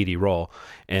playing a meaty role.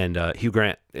 And Hugh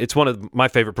Grant, it's one of my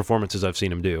favorite performances I've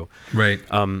seen him do. Right.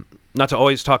 Not to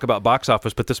always talk about box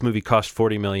office, but this movie cost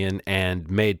 $40 million and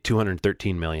made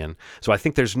 $213 million. So I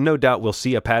think there's no doubt we'll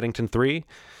see a Paddington 3.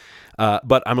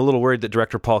 But I'm a little worried that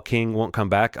director Paul King won't come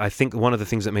back. I think one of the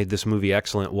things that made this movie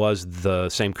excellent was the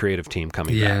same creative team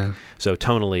coming back. So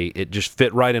tonally, it just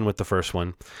fit right in with the first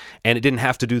one. And it didn't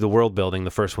have to do the world building the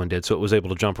first one did, so it was able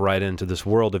to jump right into this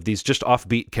world of these just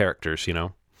offbeat characters, you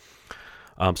know?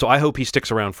 So I hope he sticks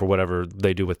around for whatever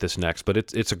they do with this next, but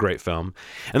it's a great film.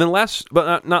 And then last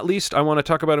but not least, I want to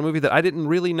talk about a movie that I didn't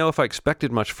really know if I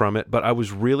expected much from it, but I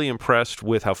was really impressed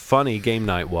with how funny Game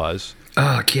Night was.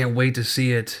 Oh, I can't wait to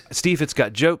see it. Steve, it's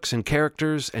got jokes and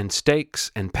characters and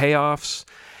stakes and payoffs,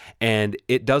 and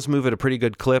it does move at a pretty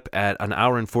good clip at an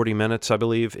hour and 40 minutes, I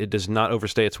believe. It does not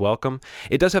overstay its welcome.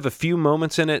 It does have a few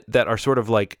moments in it that are sort of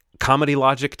like comedy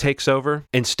logic takes over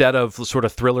instead of sort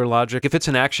of thriller logic. If it's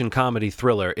an action comedy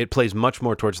thriller, it plays much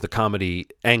more towards the comedy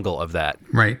angle of that.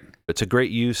 Right. It's a great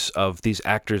use of these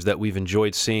actors that we've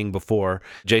enjoyed seeing before.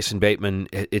 Jason Bateman,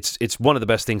 it's one of the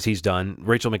best things he's done.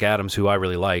 Rachel McAdams, who I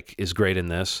really like, is great in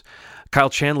this. Kyle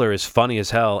Chandler is funny as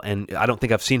hell, and I don't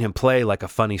think I've seen him play like a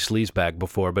funny sleazebag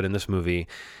before, but in this movie,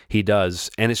 he does.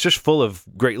 And it's just full of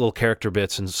great little character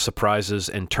bits and surprises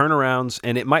and turnarounds,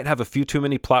 and it might have a few too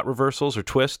many plot reversals or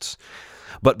twists,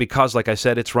 but because, like I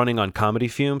said, it's running on comedy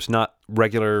fumes, not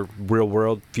regular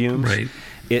real-world fumes, right.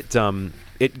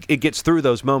 It gets through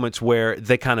those moments where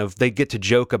they get to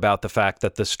joke about the fact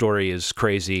that the story is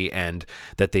crazy and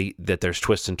that there's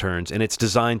twists and turns, and it's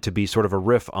designed to be sort of a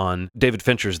riff on David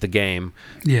Fincher's The Game.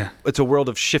 Yeah. It's a world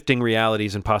of shifting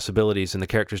realities and possibilities, and the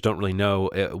characters don't really know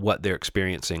what they're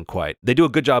experiencing quite. They do a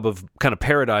good job of kind of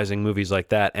parodizing movies like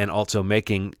that and also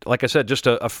making, like I said, just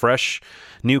a fresh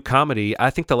new comedy. I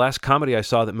think the last comedy I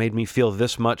saw that made me feel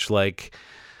this much like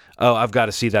Oh, I've got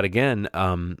to see that again.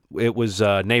 It was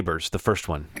Neighbors, the first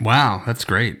one. Wow, that's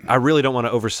great. I really don't want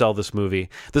to oversell this movie.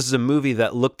 This is a movie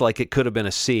that looked like it could have been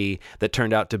a C that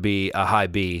turned out to be a high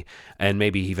B, and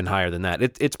maybe even higher than that.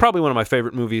 It's probably one of my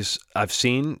favorite movies I've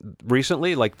seen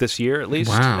recently, like this year at least.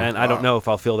 Wow. And I don't know if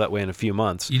I'll feel that way in a few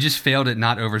months. You just failed at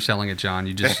not overselling it, John.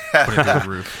 You just put it to the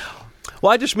roof.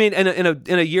 Well, I just mean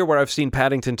in a year where I've seen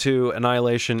Paddington 2,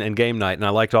 Annihilation, and Game Night, and I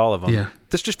liked all of them. Yeah.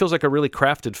 This just feels like a really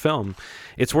crafted film.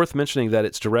 It's worth mentioning that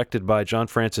it's directed by John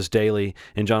Francis Daley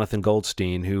and Jonathan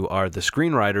Goldstein, who are the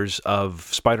screenwriters of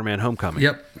Spider-Man: Homecoming.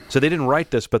 Yep. So they didn't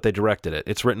write this, but they directed it.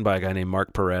 It's written by a guy named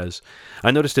Mark Perez.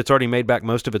 I noticed it's already made back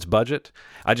most of its budget.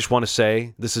 I just want to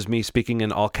say, this is me speaking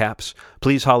in all caps,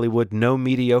 please, Hollywood, no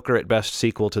mediocre at best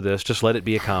sequel to this. Just let it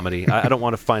be a comedy. I don't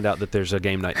want to find out that there's a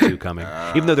Game Night 2 coming,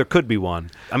 even though there could be one.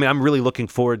 I mean, I'm really looking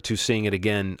forward to seeing it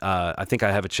again. I think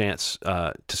I have a chance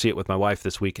to see it with my wife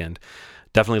this weekend.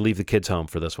 Definitely leave the kids home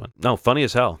for this one. No, funny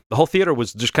as hell. The whole theater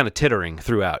was just kind of tittering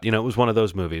throughout. You know, it was one of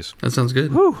those movies. That sounds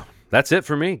good. Whew. That's it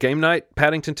for me. Game Night,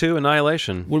 Paddington 2,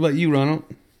 Annihilation. What about you, Ronald?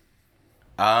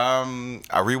 I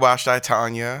rewatched I,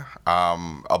 Tonya.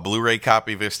 A Blu-ray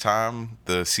copy this time.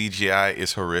 The CGI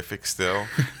is horrific still.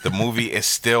 The movie is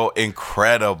still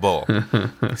incredible.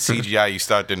 CGI, you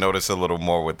start to notice a little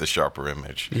more with the sharper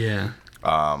image. Yeah.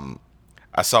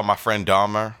 I saw My Friend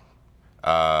Dahmer,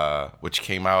 which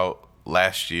came out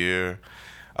last year,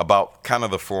 about kind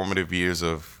of the formative years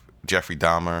of Jeffrey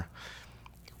Dahmer.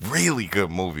 Really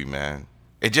good movie, man.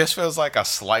 It just feels like a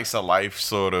slice of life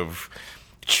sort of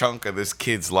chunk of this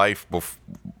kid's life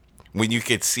when you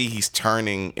could see he's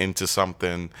turning into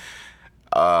something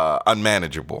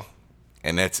unmanageable.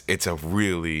 And it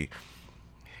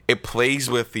plays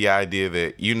with the idea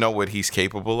that you know what he's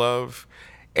capable of,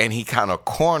 and he kind of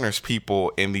corners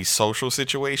people in these social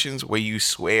situations where you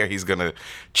swear he's gonna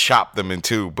chop them in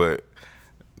two, but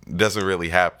doesn't really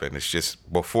happen. It's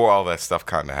just before all that stuff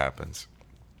kind of happens.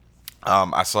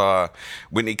 I saw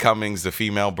Whitney Cummings' The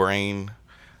Female Brain,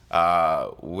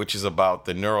 which is about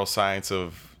the neuroscience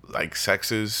of like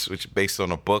sexes, which is based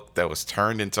on a book that was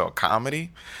turned into a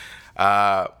comedy.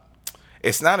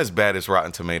 It's not as bad as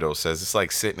Rotten Tomatoes says. It's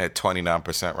like sitting at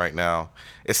 29% right now.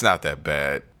 It's not that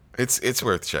bad. It's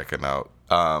worth checking out.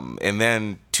 And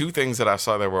then two things that I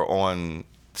saw that were on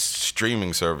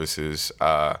streaming services.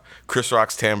 Chris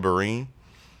Rock's Tambourine,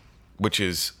 which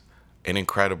is an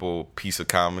incredible piece of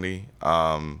comedy.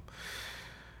 And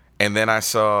then I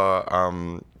saw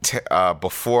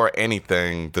Before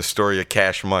Anything, The Story of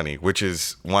Cash Money, which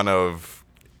is one of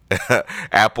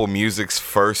Apple Music's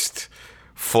first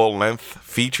full-length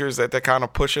features that they're kind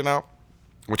of pushing out,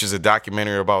 which is a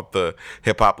documentary about the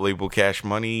hip-hop label Cash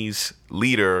Money's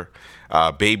leader,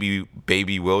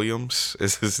 Baby Williams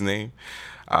is his name.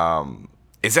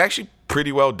 It's actually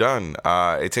pretty well done.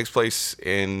 It takes place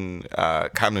in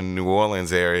kind of New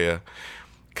Orleans area,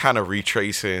 kind of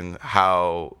retracing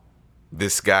how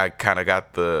this guy kind of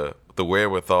got the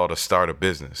wherewithal to start a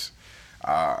business.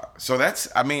 So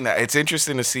it's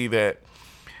interesting to see that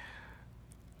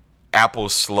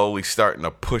Apple's slowly starting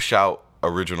to push out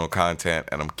original content,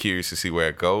 and I'm curious to see where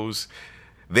it goes.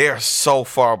 They are so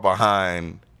far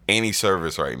behind any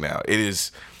service right now.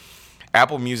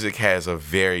 Apple Music has a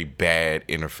very bad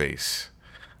interface,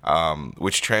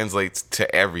 which translates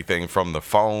to everything from the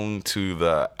phone to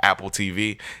the Apple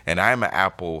TV. And I'm an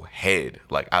Apple head.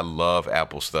 Like, I love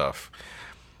Apple stuff.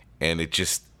 And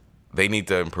they need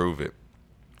to improve it.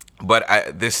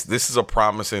 But this is a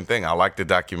promising thing. I like the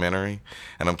documentary,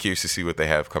 and I'm curious to see what they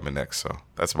have coming next. So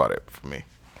that's about it for me.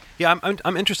 Yeah,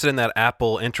 I'm interested in that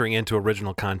Apple entering into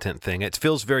original content thing. It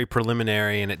feels very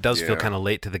preliminary, and it does feel kind of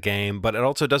late to the game, but it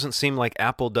also doesn't seem like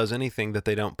Apple does anything that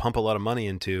they don't pump a lot of money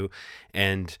into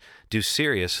and do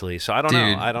seriously. So I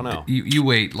don't know. You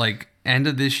wait, like end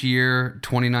of this year,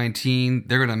 2019,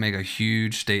 they're going to make a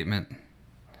huge statement.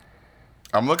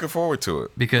 I'm looking forward to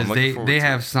it. Because they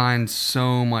have signed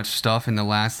so much stuff in the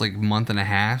last like month and a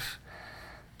half.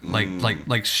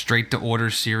 Like straight to order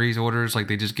series orders. Like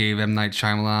they just gave M. Night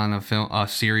Shyamalan a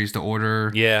series to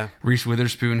order. Yeah. Reese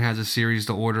Witherspoon has a series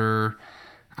to order.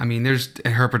 I mean, there's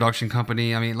her production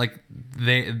company. I mean, like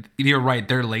you're right,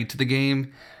 they're late to the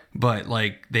game, but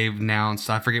like they've announced,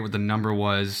 I forget what the number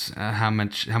was, how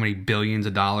many billions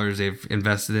of dollars they've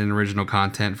invested in original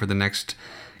content for the next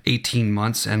 18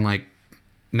 months, and like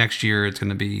next year it's going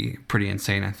to be pretty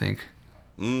insane, I think.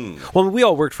 Well, we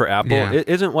all worked for Apple. Yeah. It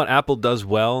isn't what Apple does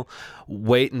well.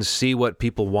 Wait and see what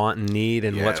people want and need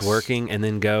and what's Yes. working, and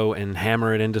then go and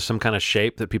hammer it into some kind of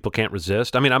shape that people can't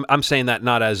resist. I mean, I'm saying that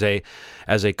not as a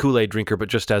Kool-Aid drinker, but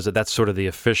just as that's sort of the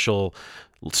official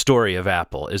story of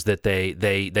Apple, is that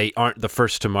they aren't the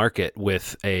first to market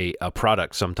with a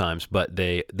product sometimes, but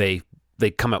they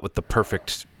come up with the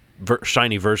perfect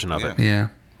shiny version of it. Yeah.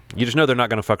 You just know they're not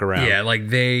going to fuck around. Yeah, like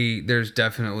there's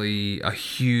definitely a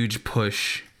huge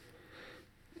push.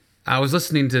 I was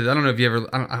listening to, I don't know if you ever,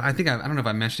 I don't know if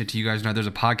I mentioned it to you guys or not. There's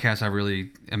a podcast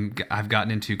I've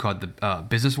gotten into called the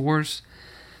Business Wars.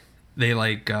 They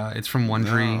it's from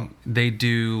Wondery. No. They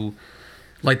do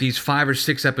like these 5 or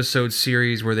 6 episode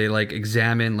series where they like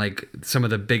examine like some of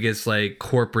the biggest like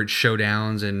corporate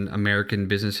showdowns in American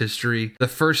business history. The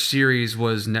first series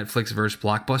was Netflix versus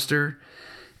Blockbuster,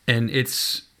 and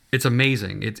it's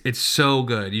amazing. It's so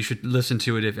good. You should listen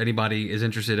to it if anybody is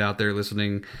interested out there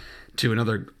listening to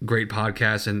another great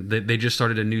podcast. And they just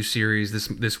started a new series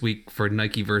this week for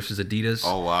Nike versus Adidas.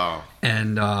 Oh wow!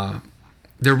 And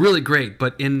they're really great.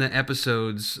 But in the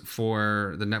episodes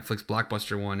for the Netflix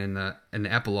Blockbuster one, in the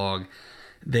epilogue,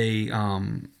 they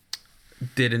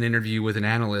did an interview with an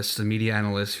analyst, a media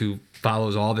analyst who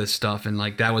follows all this stuff, and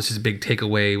like that was his big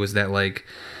takeaway, was that like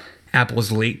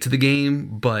Apple's late to the game,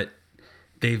 but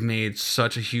they've made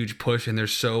such a huge push, and they're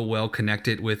so well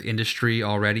connected with industry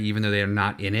already, even though they are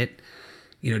not in it,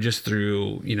 just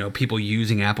through, people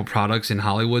using Apple products in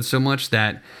Hollywood so much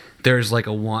that there's like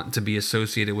a want to be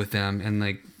associated with them. And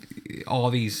like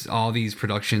all these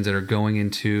productions that are going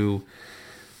into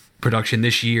production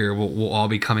this year will all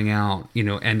be coming out,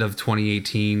 end of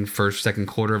 2018, second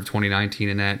quarter of 2019.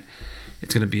 And that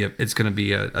it's going to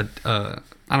be a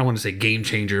I don't want to say game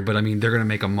changer, but I mean, they're going to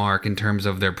make a mark in terms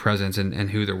of their presence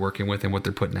and who they're working with and what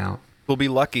they're putting out. We'll be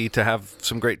lucky to have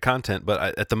some great content,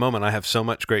 but at the moment I have so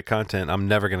much great content, I'm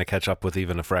never going to catch up with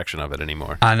even a fraction of it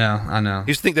anymore. I know. I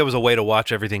used to think there was a way to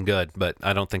watch everything good, but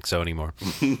I don't think so anymore.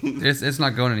 It's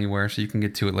not going anywhere, so you can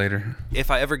get to it later.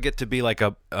 If I ever get to be like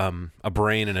a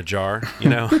brain in a jar,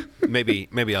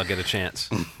 maybe I'll get a chance.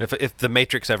 If the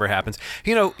Matrix ever happens,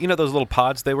 you know those little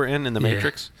pods they were in the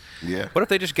Matrix. Yeah. What if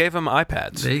they just gave them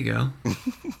iPads? There you go.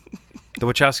 The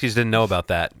Wachowskis didn't know about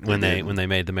that when they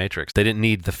made the Matrix. They didn't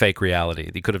need the fake reality.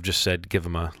 They could have just said, give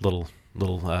them a little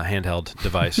handheld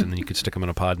device, and then you could stick them in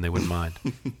a pod, and they wouldn't mind.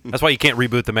 That's why you can't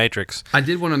reboot the Matrix. I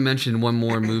did want to mention one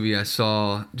more movie I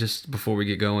saw just before we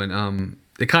get going.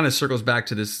 It kind of circles back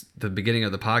to the beginning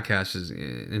of the podcast, is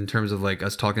in terms of like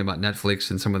us talking about Netflix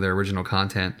and some of their original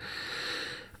content.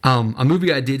 A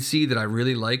movie I did see that I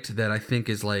really liked, that I think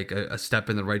is like a step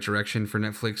in the right direction for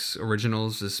Netflix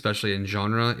originals, especially in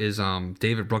genre, is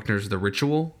David Bruckner's The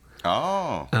Ritual.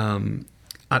 Oh.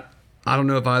 I don't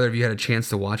know if either of you had a chance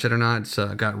to watch it or not. It's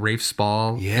got Rafe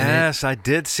Spall. Yes, I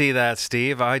did see that,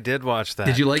 Steve. I did watch that.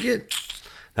 Did you like it?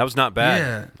 That was not bad.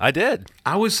 Yeah. I did.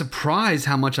 I was surprised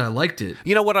how much I liked it.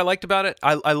 You know what I liked about it?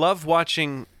 I love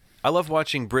watching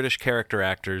British character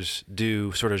actors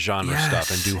do sort of genre stuff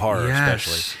and do horror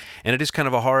especially. And it is kind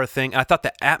of a horror thing. I thought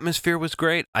the atmosphere was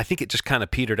great. I think it just kind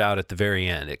of petered out at the very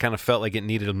end. It kind of felt like it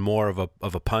needed more of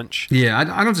a punch. Yeah,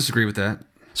 I don't disagree with that.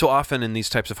 So often in these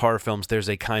types of horror films, there's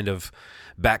a kind of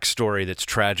backstory that's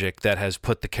tragic that has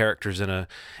put the characters in a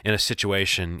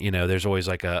situation. There's always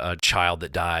like a child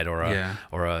that died, or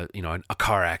a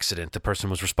car accident the person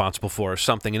was responsible for, or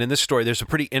something. And in this story, there's a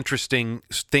pretty interesting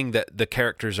thing that the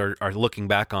characters are looking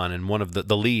back on, and one of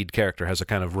the lead character has a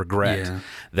kind of regret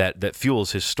that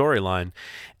fuels his storyline,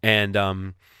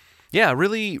 and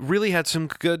really, really had some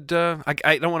good.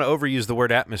 I don't want to overuse the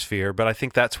word atmosphere, but I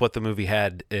think that's what the movie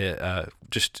had.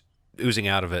 Just oozing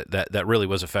out of it that really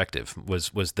was effective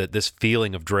was that this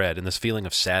feeling of dread and this feeling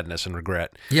of sadness and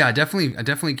regret. Yeah, I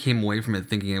definitely came away from it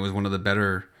thinking it was one of the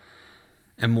better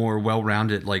and more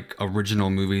well-rounded like original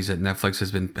movies that Netflix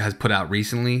has put out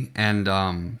recently.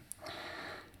 And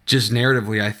just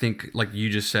narratively, I think, like you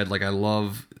just said, like I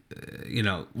love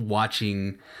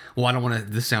watching. Well, I don't want to.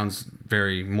 This sounds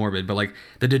very morbid, but like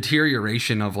the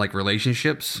deterioration of like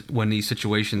relationships when these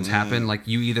situations happen. Like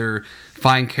you either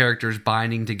find characters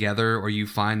binding together or you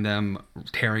find them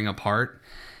tearing apart.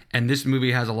 And this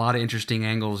movie has a lot of interesting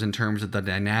angles in terms of the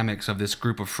dynamics of this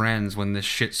group of friends when this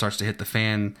shit starts to hit the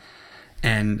fan.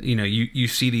 And you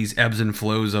see these ebbs and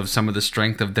flows of some of the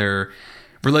strength of their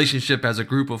relationship as a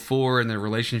group of four and their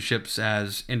relationships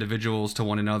as individuals to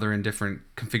one another in different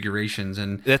configurations.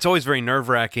 And that's always very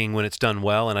nerve-wracking when it's done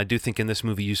well, and I do think in this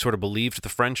movie you sort of believed the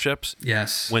friendships.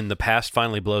 Yes. When the past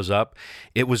finally blows up,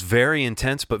 it was very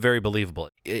intense but very believable.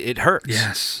 It hurts.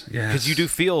 Yes. Because you do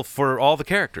feel for all the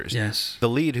characters. Yes. The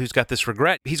lead who's got this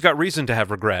regret, he's got reason to have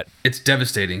regret. It's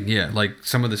devastating, yeah. Like,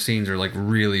 some of the scenes are, like,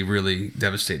 really, really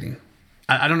devastating.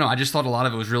 I don't know, I just thought a lot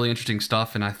of it was really interesting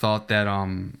stuff, and I thought that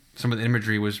some of the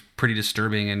imagery was pretty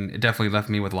disturbing, and it definitely left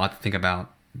me with a lot to think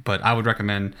about. But I would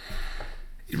recommend,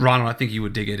 Ronald, I think you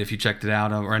would dig it if you checked it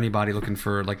out, or anybody looking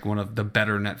for, like, one of the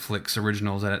better Netflix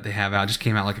originals that they have out. It just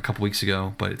came out, like, a couple weeks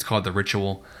ago, but it's called The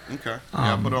Ritual. Okay. Yeah,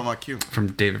 I'll put it on my queue.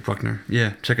 From David Bruckner.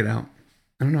 Yeah, check it out.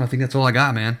 I don't know, I think that's all I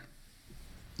got, man.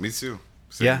 Me too.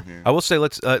 Yeah, I will say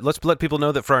let's let people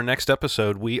know that for our next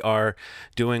episode we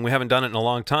haven't done it in a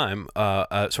long time,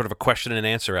 sort of a question and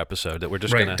answer episode that we're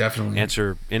just going to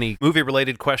answer any movie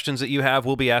related questions that you have.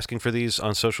 We'll be asking for these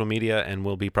on social media, and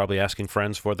we'll be probably asking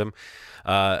friends for them.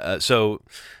 So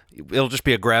it'll just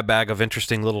be a grab bag of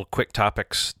interesting little quick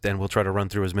topics, and we'll try to run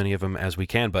through as many of them as we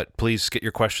can. But please get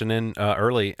your question in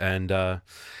early, and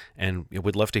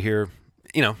we'd love to hear.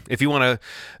 If you want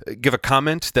to give a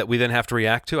comment that we then have to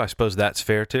react to, I suppose that's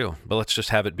fair too. But let's just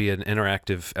have it be an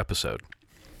interactive episode.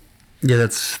 Yeah,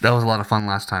 that was a lot of fun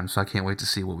last time, so I can't wait to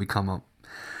see what we come up,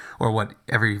 or what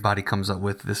everybody comes up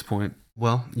with at this point.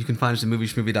 Well, you can find us at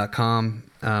moviesmovie.com,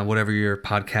 whatever your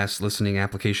podcast listening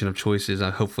application of choice is.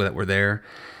 Hopefully that we're there,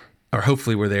 or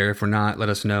hopefully we're there. If we're not, let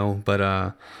us know. But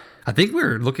I think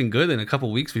we're looking good. In a couple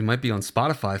weeks, we might be on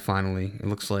Spotify finally, it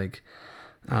looks like.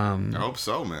 I hope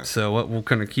so, man. So we'll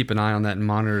kind of keep an eye on that and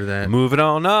monitor that. Moving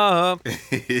on up.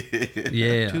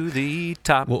 Yeah. To the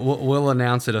top. We'll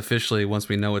announce it officially once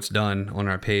we know it's done on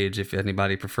our page, if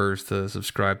anybody prefers to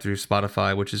subscribe through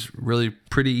Spotify, which is really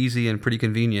pretty easy and pretty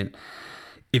convenient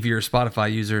if you're a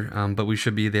Spotify user. But we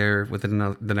should be there within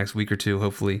the next week or two,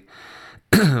 hopefully.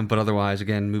 But otherwise,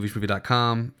 again,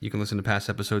 moviesmovie.com. You can listen to past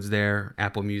episodes there.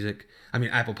 Apple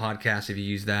Podcasts if you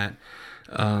use that.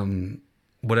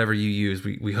 Whatever you use,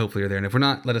 we hopefully are there. And if we're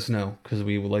not, let us know, because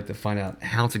we would like to find out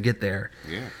how to get there.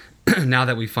 Yeah. Now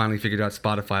that we finally figured out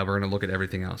Spotify, we're going to look at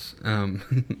everything else. And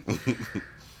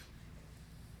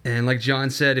like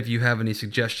John said, if you have any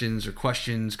suggestions or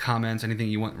questions, comments, anything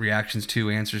you want reactions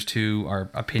to, answers to, our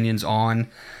opinions on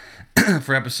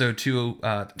for episode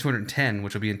 210,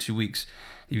 which will be in 2 weeks,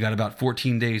 you've got about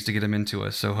 14 days to get them into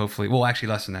us. So hopefully, well, actually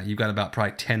less than that. You've got about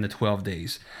probably 10 to 12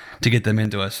 days to get them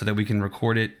into us so that we can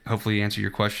record it, hopefully answer your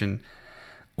question,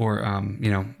 or,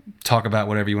 talk about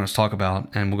whatever you want us to talk about,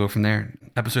 and we'll go from there.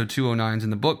 Episode 209 is in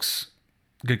the books.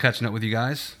 Good catching up with you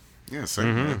guys. Yeah,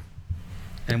 same here.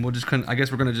 And we'll just, I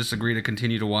guess we're going to just agree to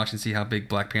continue to watch and see how big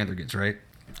Black Panther gets, right?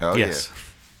 Oh, yes.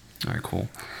 Yeah. All right, cool.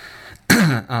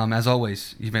 As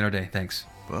always, you've made our day. Thanks.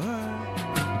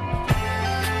 Bye.